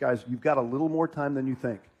tell these guys, you've got a little more time than you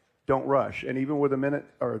think. Don't rush. And even with a minute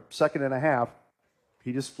or a second and a half,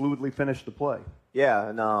 he just fluidly finished the play. Yeah,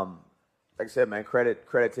 and like I said, man,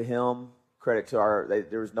 credit to him, credit to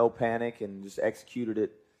there was no panic, and just executed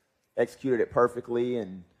it perfectly.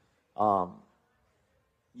 And the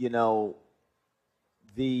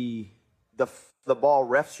ball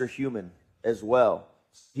refs are human as well.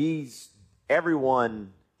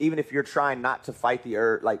 Everyone, even if you're trying not to fight the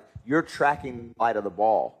earth, you're tracking the light of the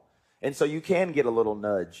ball. And so you can get a little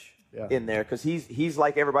nudge in there, because he's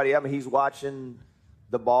like everybody. I mean, he's watching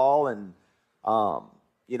the ball, and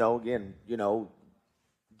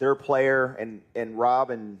their player and Rob,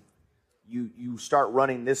 and you start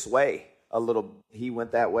running this way a little. He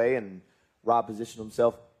went that way, and Rob positioned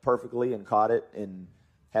himself perfectly and caught it and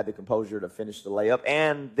had the composure to finish the layup,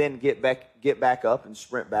 and then get back up and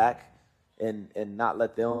sprint back and not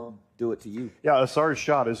let them do it to you. Yeah, Asar's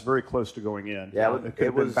shot is very close to going in. Yeah, it could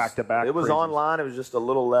have been back-to-back. It was online. It was just a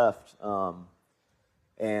little left.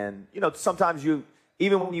 And, sometimes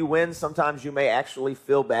even when you win, sometimes you may actually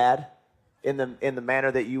feel bad in the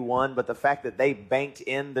manner that you won, but the fact that they banked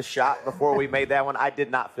in the shot before we made that one, I did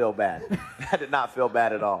not feel bad. I did not feel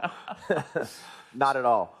bad at all. Not at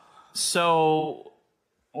all. So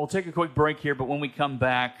we'll take a quick break here, but when we come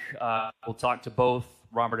back, we'll talk to both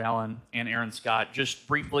Robert Allen and Aaron Scott. Just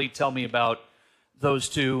briefly tell me about those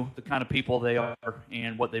two, the kind of people they are,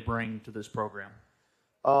 and what they bring to this program.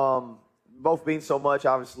 Both mean so much.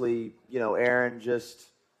 Obviously, Aaron just,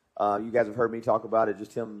 you guys have heard me talk about it,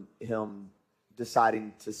 just him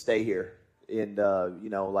deciding to stay here. And,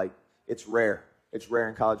 it's rare. It's rare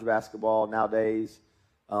in college basketball nowadays.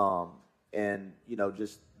 And,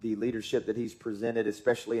 just the leadership that he's presented,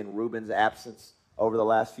 especially in Ruben's absence over the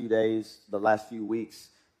last few days, the last few weeks,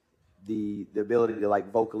 the ability to,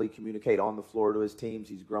 vocally communicate on the floor to his teams.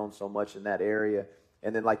 He's grown so much in that area.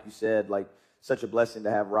 And then, like you said, such a blessing to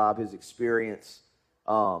have Rob, his experience,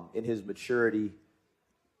 in his maturity,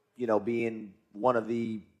 being one of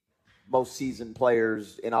the most seasoned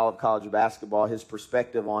players in all of college basketball. His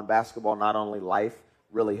perspective on basketball, not only life,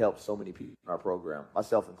 really helps so many people in our program,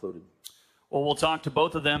 myself included. Well, we'll talk to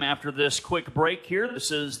both of them after this quick break here.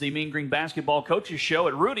 This is the Mean Green Basketball Coaches Show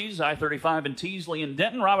at Rudy's, I-35 in Teasley and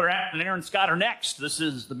Denton. Robert Allen and Aaron Scott are next. This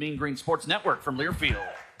is the Mean Green Sports Network from Learfield.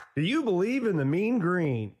 Do you believe in the Mean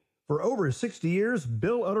Green? For over 60 years,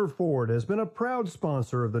 Bill Utter Ford has been a proud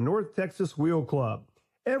sponsor of the North Texas Wheel Club.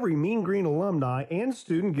 Every Mean Green alumni and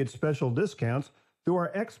student gets special discounts through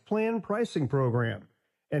our X-Plan pricing program.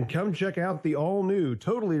 And come check out the all-new,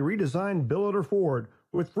 totally redesigned Bill Utter Ford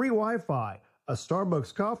with free Wi-Fi, a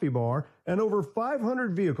Starbucks coffee bar, and over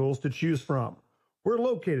 500 vehicles to choose from. We're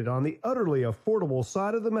located on the utterly affordable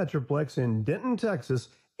side of the Metroplex in Denton, Texas,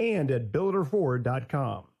 and at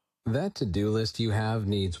BillUtterFord.com. That to-do list you have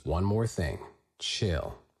needs one more thing.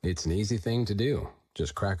 Chill. It's an easy thing to do.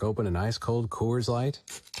 Just crack open an ice-cold Coors Light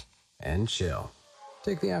and chill.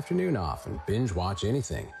 Take the afternoon off and binge watch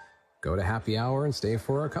anything. Go to happy hour and stay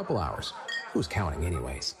for a couple hours. Who's counting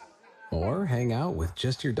anyways? Or hang out with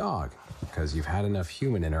just your dog, because you've had enough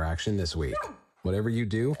human interaction this week. Whatever you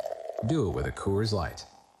do, do it with a Coors Light.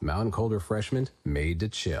 Mountain Cold Refreshment made to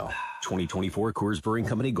chill. 2024 Coors Brewing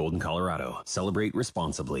Company, Golden, Colorado. Celebrate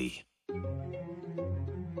responsibly.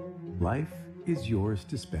 Life is yours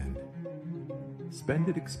to spend. Spend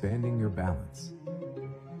it expanding your balance.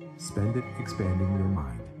 Spend it expanding your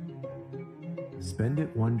mind. Spend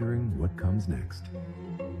it wondering what comes next.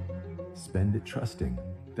 Spend it trusting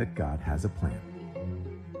that God has a plan.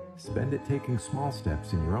 Spend it taking small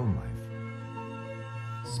steps in your own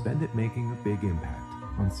life. Spend it making a big impact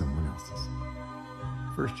on someone else's.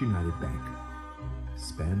 First United Bank.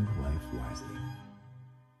 Spend life wisely.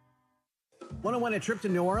 Want to win a trip to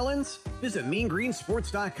New Orleans? Visit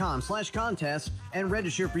meangreensports.com/contest and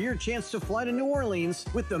register for your chance to fly to New Orleans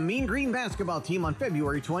with the Mean Green basketball team on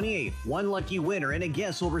February 28th. One lucky winner and a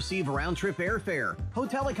guest will receive round-trip airfare,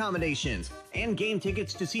 hotel accommodations, and game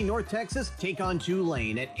tickets to see North Texas take on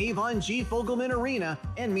Tulane at Avon G. Fogelman Arena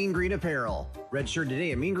and Mean Green Apparel. Register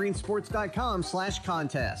today at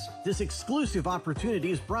meangreensports.com/contest. This exclusive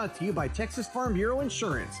opportunity is brought to you by Texas Farm Bureau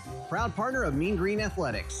Insurance, proud partner of Mean Green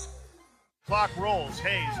Athletics. Clock rolls.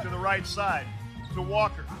 Hayes to the right side to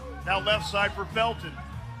Walker. Now left side for Felton.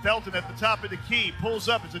 Felton at the top of the key. Pulls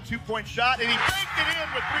up. It's a two-point shot, and he banked it in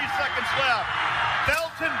with 3 seconds left.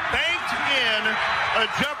 Felton banked in a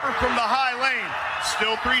jumper from the high lane.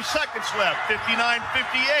 Still 3 seconds left.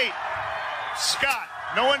 59-58. Scott,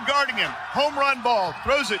 no one guarding him. Home run ball.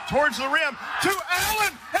 Throws it towards the rim to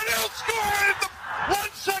Allen, and he'll score at the 1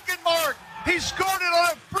 second mark. He scored it on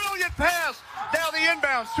a brilliant pass. Now the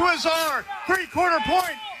inbounds to Azar. Three-quarter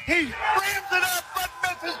point. He rams it up, but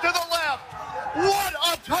misses to the left. What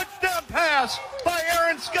a touchdown pass by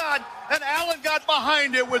Aaron Scott. And Allen got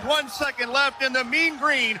behind it with 1 second left, and the Mean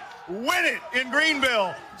Green win it in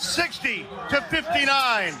Greenville,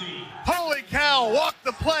 60-59. Holy cow, walk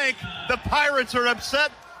the plank. The Pirates are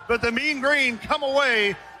upset, but the Mean Green come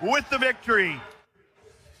away with the victory.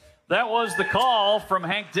 That was the call from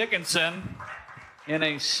Hank Dickinson in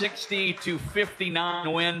a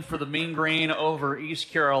 60-59 win for the Mean Green over East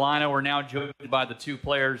Carolina. We're now joined by the two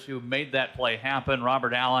players who made that play happen,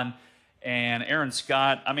 Robert Allen and Aaron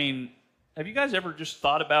Scott. I mean, have you guys ever just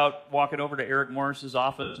thought about walking over to Eric Morris's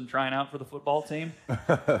office and trying out for the football team?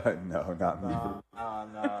 No, not me. No.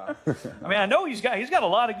 I mean, I know he's got a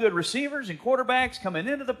lot of good receivers and quarterbacks coming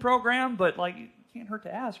into the program, but it can't hurt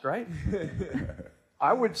to ask, right?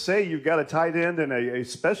 I would say you've got a tight end and a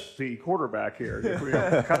specialty quarterback here.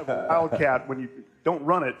 Kind of a wildcat. When you don't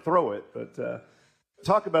run it, throw it. But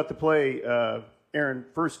talk about the play, Aaron,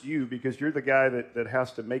 first you, because you're the guy that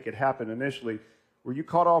has to make it happen initially. Were you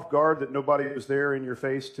caught off guard that nobody was there in your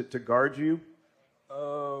face to guard you?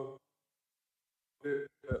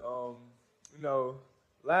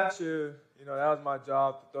 Last year, that was my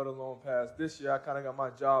job to throw the long pass. This year, I kind of got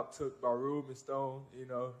my job took by Rube and Stone.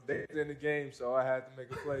 They was in the game, so I had to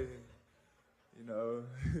make a play. And,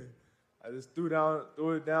 I just threw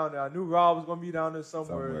it down there. I knew Rob was going to be down there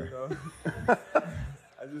somewhere.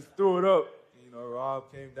 I just threw it up.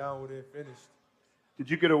 Rob came down with it and finished. Did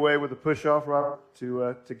you get away with a push-off, Robert,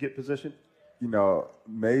 to get position?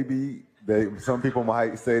 Maybe some people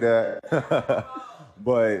might say that,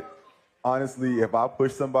 but honestly, if I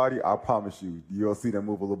push somebody, I promise you'll see them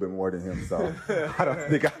move a little bit more than him. So I don't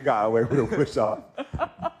think I got away with a push-off.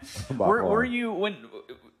 Were you when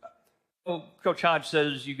Coach Hodge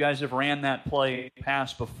says you guys have ran that play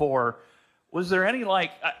pass before? Was there any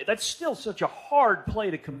that's still such a hard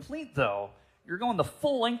play to complete though? You're going the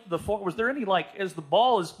full length of the floor. Was there any, as the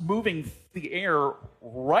ball is moving the air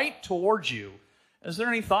right towards you, is there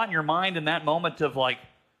any thought in your mind in that moment of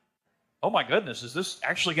oh my goodness, is this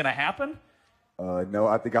actually going to happen? No,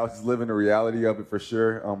 I think I was just living the reality of it for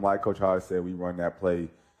sure. Like Coach Hodge said, we run that play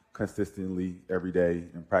consistently every day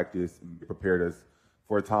in practice and prepared us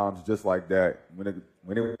for times just like that. When it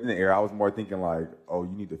was in the air, I was more thinking oh,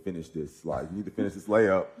 you need to finish this. You need to finish this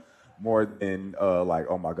layup. More than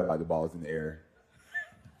oh my God, the ball is in the air.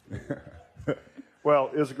 Well,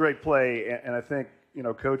 it was a great play, and I think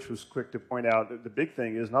Coach was quick to point out that the big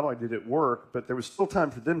thing is not only did it work, but there was still time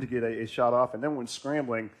for them to get a shot off, and then when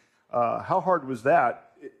scrambling, how hard was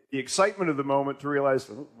that? The excitement of the moment to realize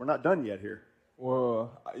we're not done yet here.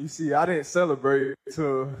 Well, you see, I didn't celebrate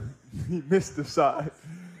until he missed the shot.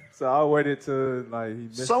 So I waited till he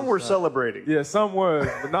missed. Some were celebrating. Yeah, some were,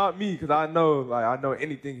 but not me, because I know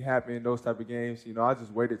anything can happen in those type of games. I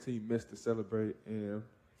just waited till he missed to celebrate, and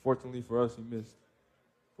fortunately for us, he missed.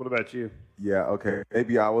 What about you? Yeah, okay.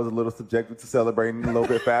 Maybe I was a little subjected to celebrating a little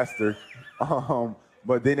bit faster,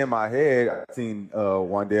 but then in my head, I seen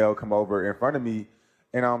Wandale come over in front of me,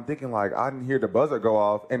 and I'm thinking I didn't hear the buzzer go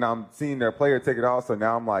off, and I'm seeing their player take it off. So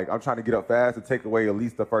now I'm trying to get up fast to take away at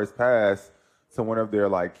least the first pass to one of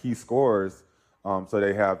their key scorers, so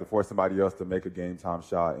they have to force somebody else to make a game time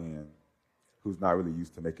shot, and who's not really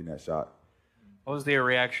used to making that shot. What was the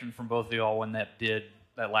reaction from both of y'all when that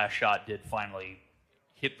last shot did finally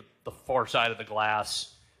hit the far side of the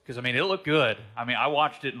glass? Because it looked good. I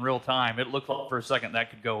watched it in real time. It looked like for a second that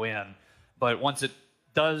could go in, but once it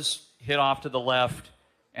does hit off to the left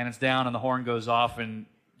and it's down and the horn goes off and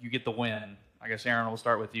you get the win. I guess, Aaron, we'll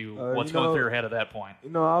start with you. What's going through your head at that point? I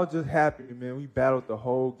was just happy, man. We battled the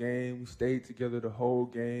whole game. We stayed together the whole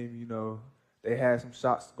game. They had some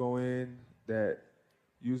shots to go in that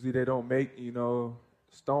usually they don't make.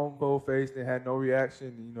 Stone cold face. They had no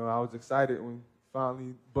reaction. I was excited when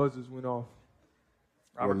finally buzzers went off.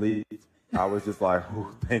 Relief. I was just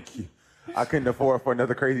oh, thank you. I couldn't afford for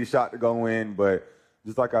another crazy shot to go in, but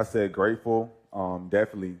just like I said, grateful.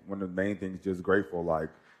 Definitely one of the main things, just grateful.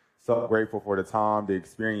 So grateful for the time, the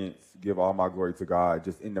experience. Give all my glory to God.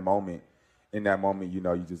 Just in the moment,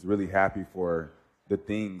 you're just really happy for the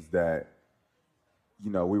things that,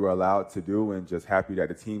 we were allowed to do, and just happy that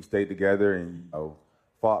the team stayed together and,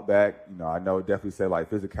 fought back. I know it definitely said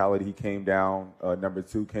physicality. He came down, number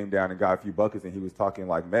 2 came down and got a few buckets, and he was talking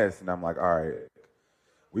mess. And I'm all right,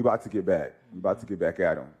 we about to get back. We about to get back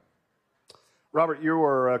at him. Robert, you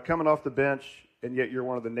were coming off the bench, and yet you're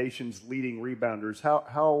one of the nation's leading rebounders.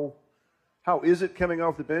 How is it coming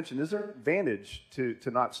off the bench, and is there an advantage to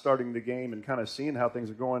not starting the game and kind of seeing how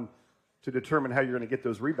things are going to determine how you're going to get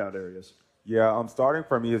those rebound areas? Yeah, starting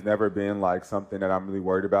for me has never been something that I'm really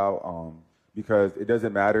worried about because it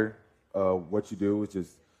doesn't matter what you do. It's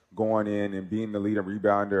just going in and being the leading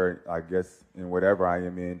rebounder, I guess, in whatever I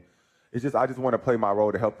am in. It's just I just want to play my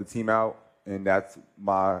role to help the team out. And that's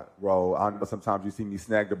my role. I know sometimes you see me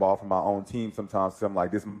snag the ball from my own team sometimes. So I'm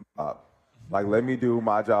this is my job. Let me do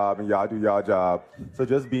my job and y'all do y'all job. So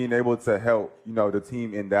just being able to help, the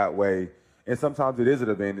team in that way. And sometimes it is an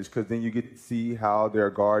advantage because then you get to see how they're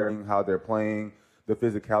guarding, how they're playing, the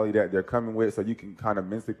physicality that they're coming with. So you can kind of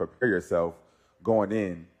mentally prepare yourself going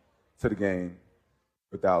in to the game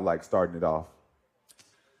without starting it off.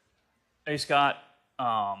 Hey, Scott.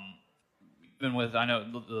 Even with, I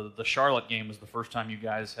know the Charlotte game was the first time you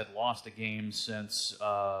guys had lost a game since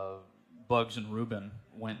Bugs and Rubin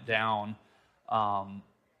went down.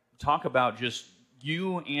 Talk about just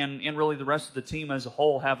you and really the rest of the team as a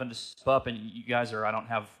whole having to step up, and you guys are, I don't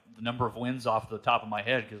have the number of wins off the top of my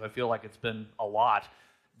head because I feel like it's been a lot,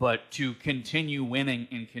 but to continue winning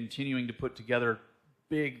and continuing to put together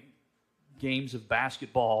big games of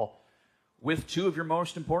basketball with two of your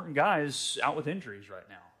most important guys out with injuries right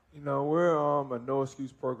now. You know, we're a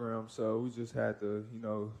no-excuse program, so we just had to, you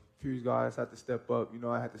know, few guys had to step up. You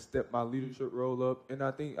know, I had to step my leadership role up, and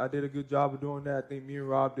I think I did a good job of doing that. I think me and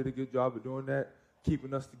Rob did a good job of doing that,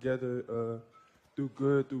 keeping us together through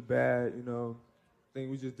good, through bad, you know. I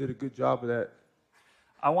think we just did a good job of that.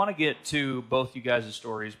 I want to get to both you guys'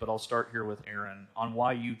 stories, but I'll start here with Aaron on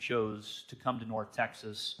why you chose to come to North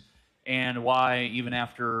Texas and why even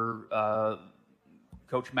after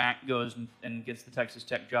Coach Mack goes and gets the Texas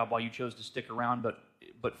Tech job, why you chose to stick around.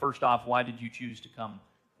 But first off, why did you choose to come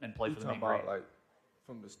and play for the Mean Green? Like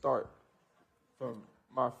from the start, from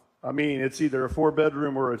my. I mean, it's either a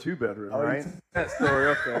 4-bedroom or a 2-bedroom, right? That story,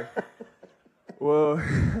 okay. Well,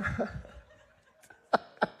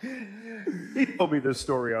 he told me this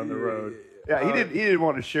story on the road. Yeah, he didn't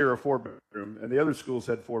want to share a 4-bedroom, and the other schools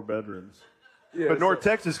had 4 bedrooms. Yeah, but North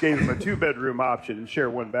Texas gave him a 2-bedroom option and share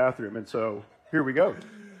 1 bathroom, and so here we go.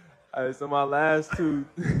 All right, so my last two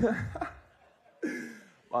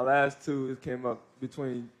came up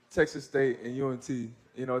between Texas State and UNT.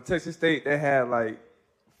 You know, Texas State, they had like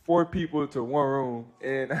 4 people to 1 room,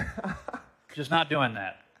 and just not doing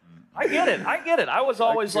that. I get it. I was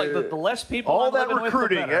always like the less people. All I'm that living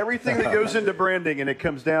recruiting, with, the better. everything that goes into branding, and it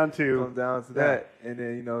comes down to that. And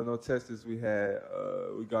then, you know, North Texas, we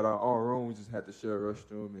got our own room. We just had to share a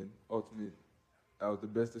restroom, and ultimately, that was the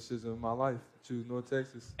best decision of my life. Choose North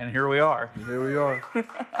Texas. And here we are.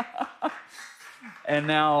 And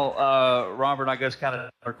now, Robert, I guess kind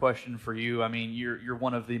of a question for you. I mean, you're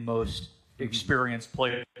one of the most experienced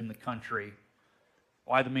players in the country.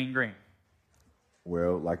 Why the Mean Green?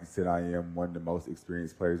 Well, like you said, I am one of the most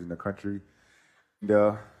experienced players in the country. And,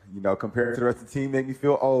 you know, compared to the rest of the team, make me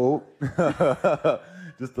feel old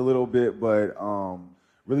just a little bit. But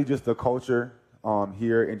really just the culture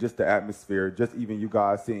here and just the atmosphere, just even you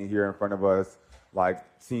guys sitting here in front of us, like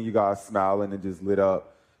seeing you guys smiling and just lit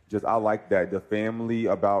up. Just I like that. The family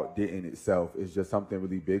about Denton itself is just something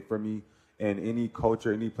really big for me. And any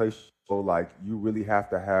culture, any place, like you really have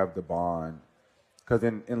to have the bond. Because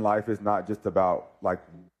in life, it's not just about, like,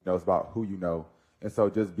 you know, it's about who you know. And so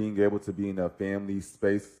just being able to be in a family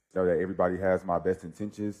space, you know, that everybody has my best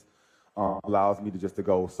intentions, allows me to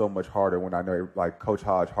go so much harder when I know, like, Coach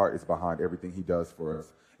Hodge heart is behind everything he does for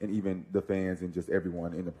us, and even the fans and just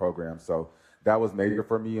everyone in the program. So that was major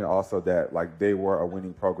for me, and also that, like, they were a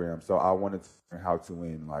winning program. So I wanted to learn how to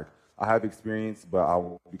win. Like, I have experience, but I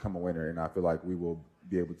will become a winner, and I feel like we will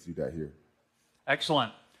be able to do that here.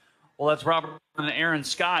 Excellent. Well, that's Robert and Aaron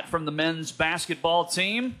Scott from the men's basketball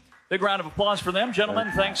team. Big round of applause for them.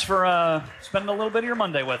 Gentlemen, thanks for spending a little bit of your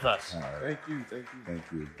Monday with us. Thank you.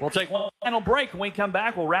 We'll take one final break. When we come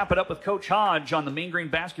back, we'll wrap it up with Coach Hodge on the Mean Green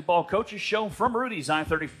Basketball Coaches Show from Rudy's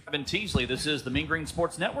I-35 in Teasley. This is the Mean Green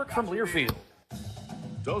Sports Network from Learfield.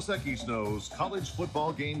 Dos Equis knows college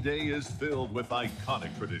football game day is filled with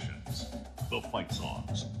iconic traditions. The fight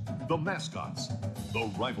songs, the mascots,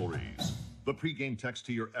 the rivalries. The pregame text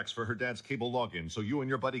to your ex for her dad's cable login so you and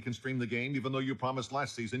your buddy can stream the game even though you promised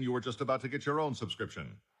last season you were just about to get your own subscription.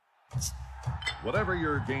 Whatever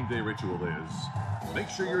your game day ritual is, make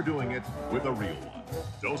sure you're doing it with a real one.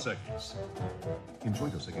 Dos Equis. Enjoy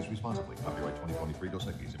Dos Equis responsibly. Copyright 2023 Dos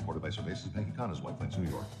Equis. Imported by Cervezas Mexicanas, White Plains, New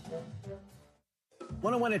York.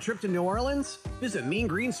 Want to win a trip to New Orleans? Visit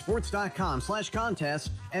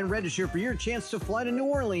meangreensports.com/contest and register for your chance to fly to New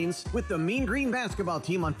Orleans with the Mean Green basketball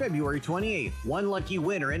team on February 28th. One lucky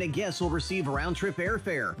winner and a guest will receive round-trip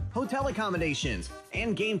airfare, hotel accommodations,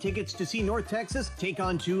 and game tickets to see North Texas take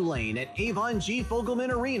on Tulane at Avon G.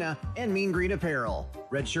 Fogelman Arena and Mean Green Apparel.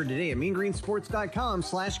 Register today at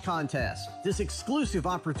meangreensports.com/contest. This exclusive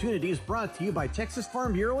opportunity is brought to you by Texas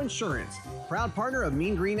Farm Bureau Insurance, proud partner of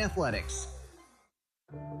Mean Green Athletics.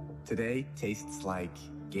 Today tastes like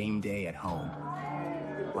game day at home,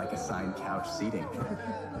 like assigned couch seating.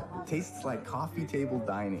 Tastes like coffee table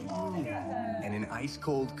dining and an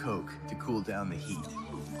ice-cold Coke to cool down the heat.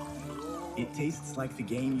 It tastes like the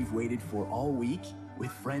game you've waited for all week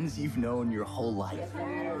with friends you've known your whole life.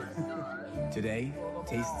 Today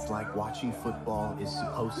tastes like watching football is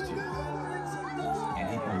supposed to,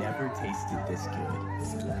 and it never tasted this good.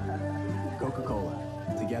 Coca-Cola.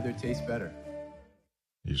 Together tastes better.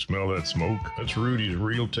 You smell that smoke? That's Rudy's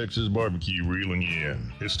Real Texas Barbecue reeling you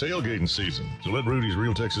in. It's tailgating season, so let Rudy's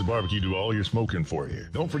Real Texas Barbecue do all your smoking for you.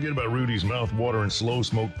 Don't forget about Rudy's mouth-watering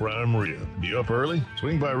slow-smoked prime rib. Be up early?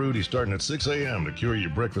 Swing by Rudy's starting at 6 a.m. to cure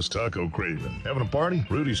your breakfast taco craving. Having a party?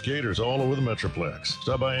 Rudy's caters all over the Metroplex.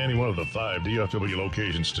 Stop by any one of the 5 DFW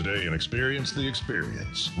locations today and experience the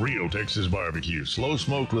experience. Real Texas Barbecue,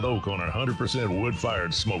 slow-smoked with oak on our 100%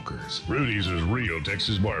 wood-fired smokers. Rudy's is Real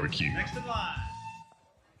Texas Barbecue. Next in line.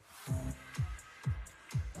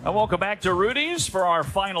 Welcome back to Rudy's for our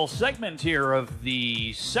final segment here of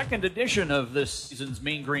the second edition of this season's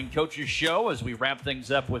Mean Green Coaches Show as we wrap things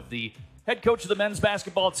up with the head coach of the men's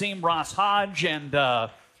basketball team, Ross Hodge. And,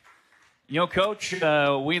 Coach,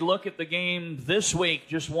 we look at the game this week,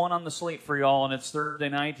 just one on the slate for y'all, and it's Thursday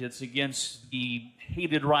night. It's against the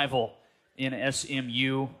hated rival in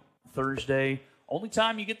SMU Thursday. Only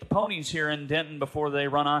time you get the Ponies here in Denton before they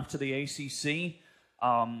run off to the ACC.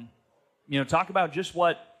 Talk about just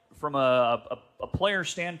what, from a player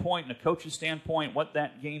standpoint and a coach's standpoint, what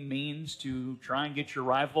that game means to try and get your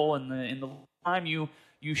rival in the time you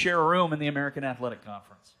share a room in the American Athletic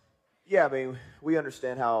Conference. Yeah, I mean, we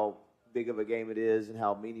understand how big of a game it is and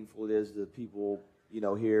how meaningful it is to people,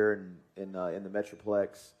 here in the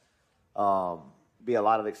Metroplex. Be a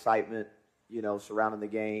lot of excitement, surrounding the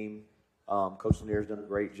game. Coach Lanier's done a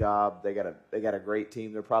great job. They got a great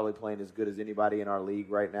team. They're probably playing as good as anybody in our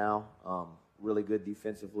league right now. Really good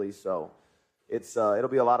defensively, so it'll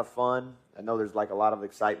be a lot of fun. I know there's like a lot of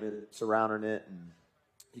excitement surrounding it, and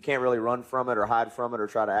you can't really run from it or hide from it or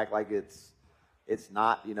try to act like it's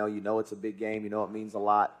not. You know it's a big game. It means a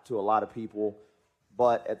lot to a lot of people,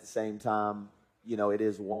 but at the same time, it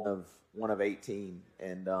is one of 18.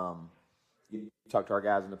 And you talked to our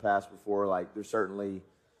guys in the past before, like they're certainly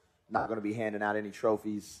not going to be handing out any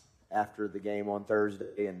trophies after the game on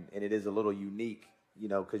Thursday, and it is a little unique.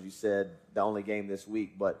 Because you said the only game this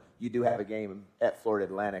week, but you do have a game at Florida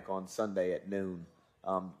Atlantic on Sunday at noon,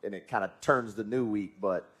 and it kind of turns the new week.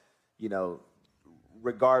 But,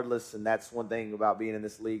 regardless, and that's one thing about being in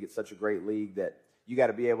this league, it's such a great league that you got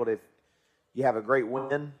to be able to, if you have a great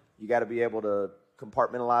win, you got to be able to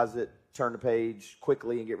compartmentalize it, turn the page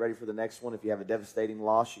quickly, and get ready for the next one. If you have a devastating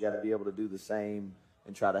loss, you got to be able to do the same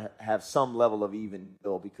and try to have some level of even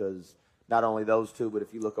bill, because not only those two, but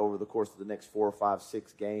if you look over the course of the next 4, 5,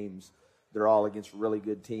 6 games, they're all against really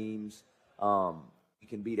good teams. You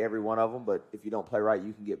can beat every one of them, but if you don't play right,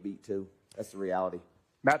 you can get beat too. That's the reality.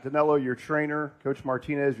 Matt Danello, your trainer, Coach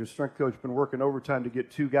Martinez, your strength coach, been working overtime to get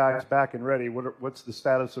 2 guys back and ready. What's the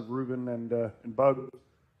status of Ruben and Bug?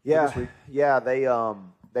 Yeah, they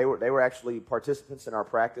were actually participants in our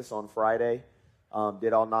practice on Friday.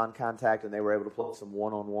 Did all non-contact, and they were able to play some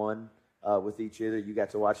one-on-one. With each other. You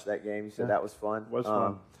got to watch that game. You said that was fun. Was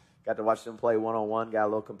fun. Got to watch them play one-on-one, got a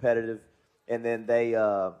little competitive. And then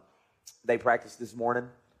they practiced this morning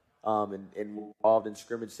and involved in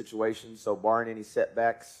scrimmage situations. So barring any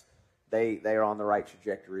setbacks, they are on the right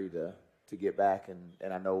trajectory to get back,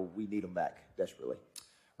 and I know we need them back desperately.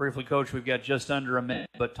 Briefly, Coach, we've got just under a minute,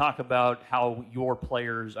 but talk about how your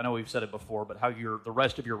players, I know we've said it before, but how the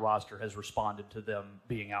rest of your roster has responded to them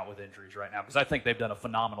being out with injuries right now, because I think they've done a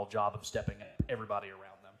phenomenal job of stepping up everybody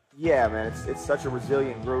around them. Yeah, man, it's such a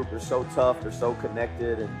resilient group. They're so tough. They're so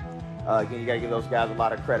connected, and again, you got to give those guys a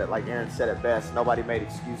lot of credit. Like Aaron said it best, nobody made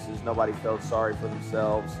excuses. Nobody felt sorry for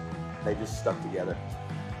themselves. They just stuck together.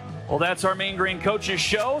 Well, that's our Mean Green Coaches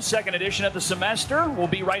Show, second edition of the semester. We'll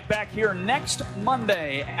be right back here next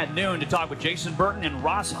Monday at noon to talk with Jason Burton and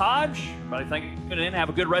Ross Hodge. Everybody, thank you for tuning in. Have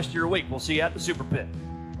a good rest of your week. We'll see you at the Super Pit.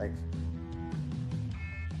 Thanks.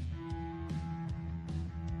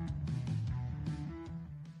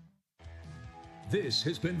 This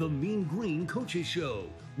has been the Mean Green Coaches Show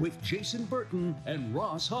with Jason Burton and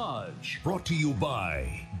Ross Hodge. Brought to you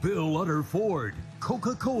by Bill Utter Ford,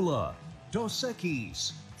 Coca-Cola, Dos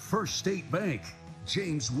Equis, First State Bank,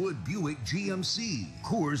 James Wood Buick GMC,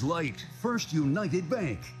 Coors Light, First United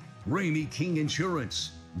Bank, Ramey King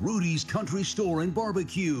Insurance, Rudy's Country Store and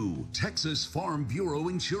Barbecue, Texas Farm Bureau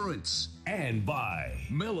Insurance, and by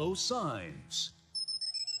Mellow Signs.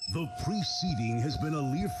 The preceding has been a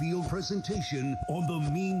Learfield presentation on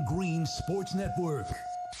the Mean Green Sports Network.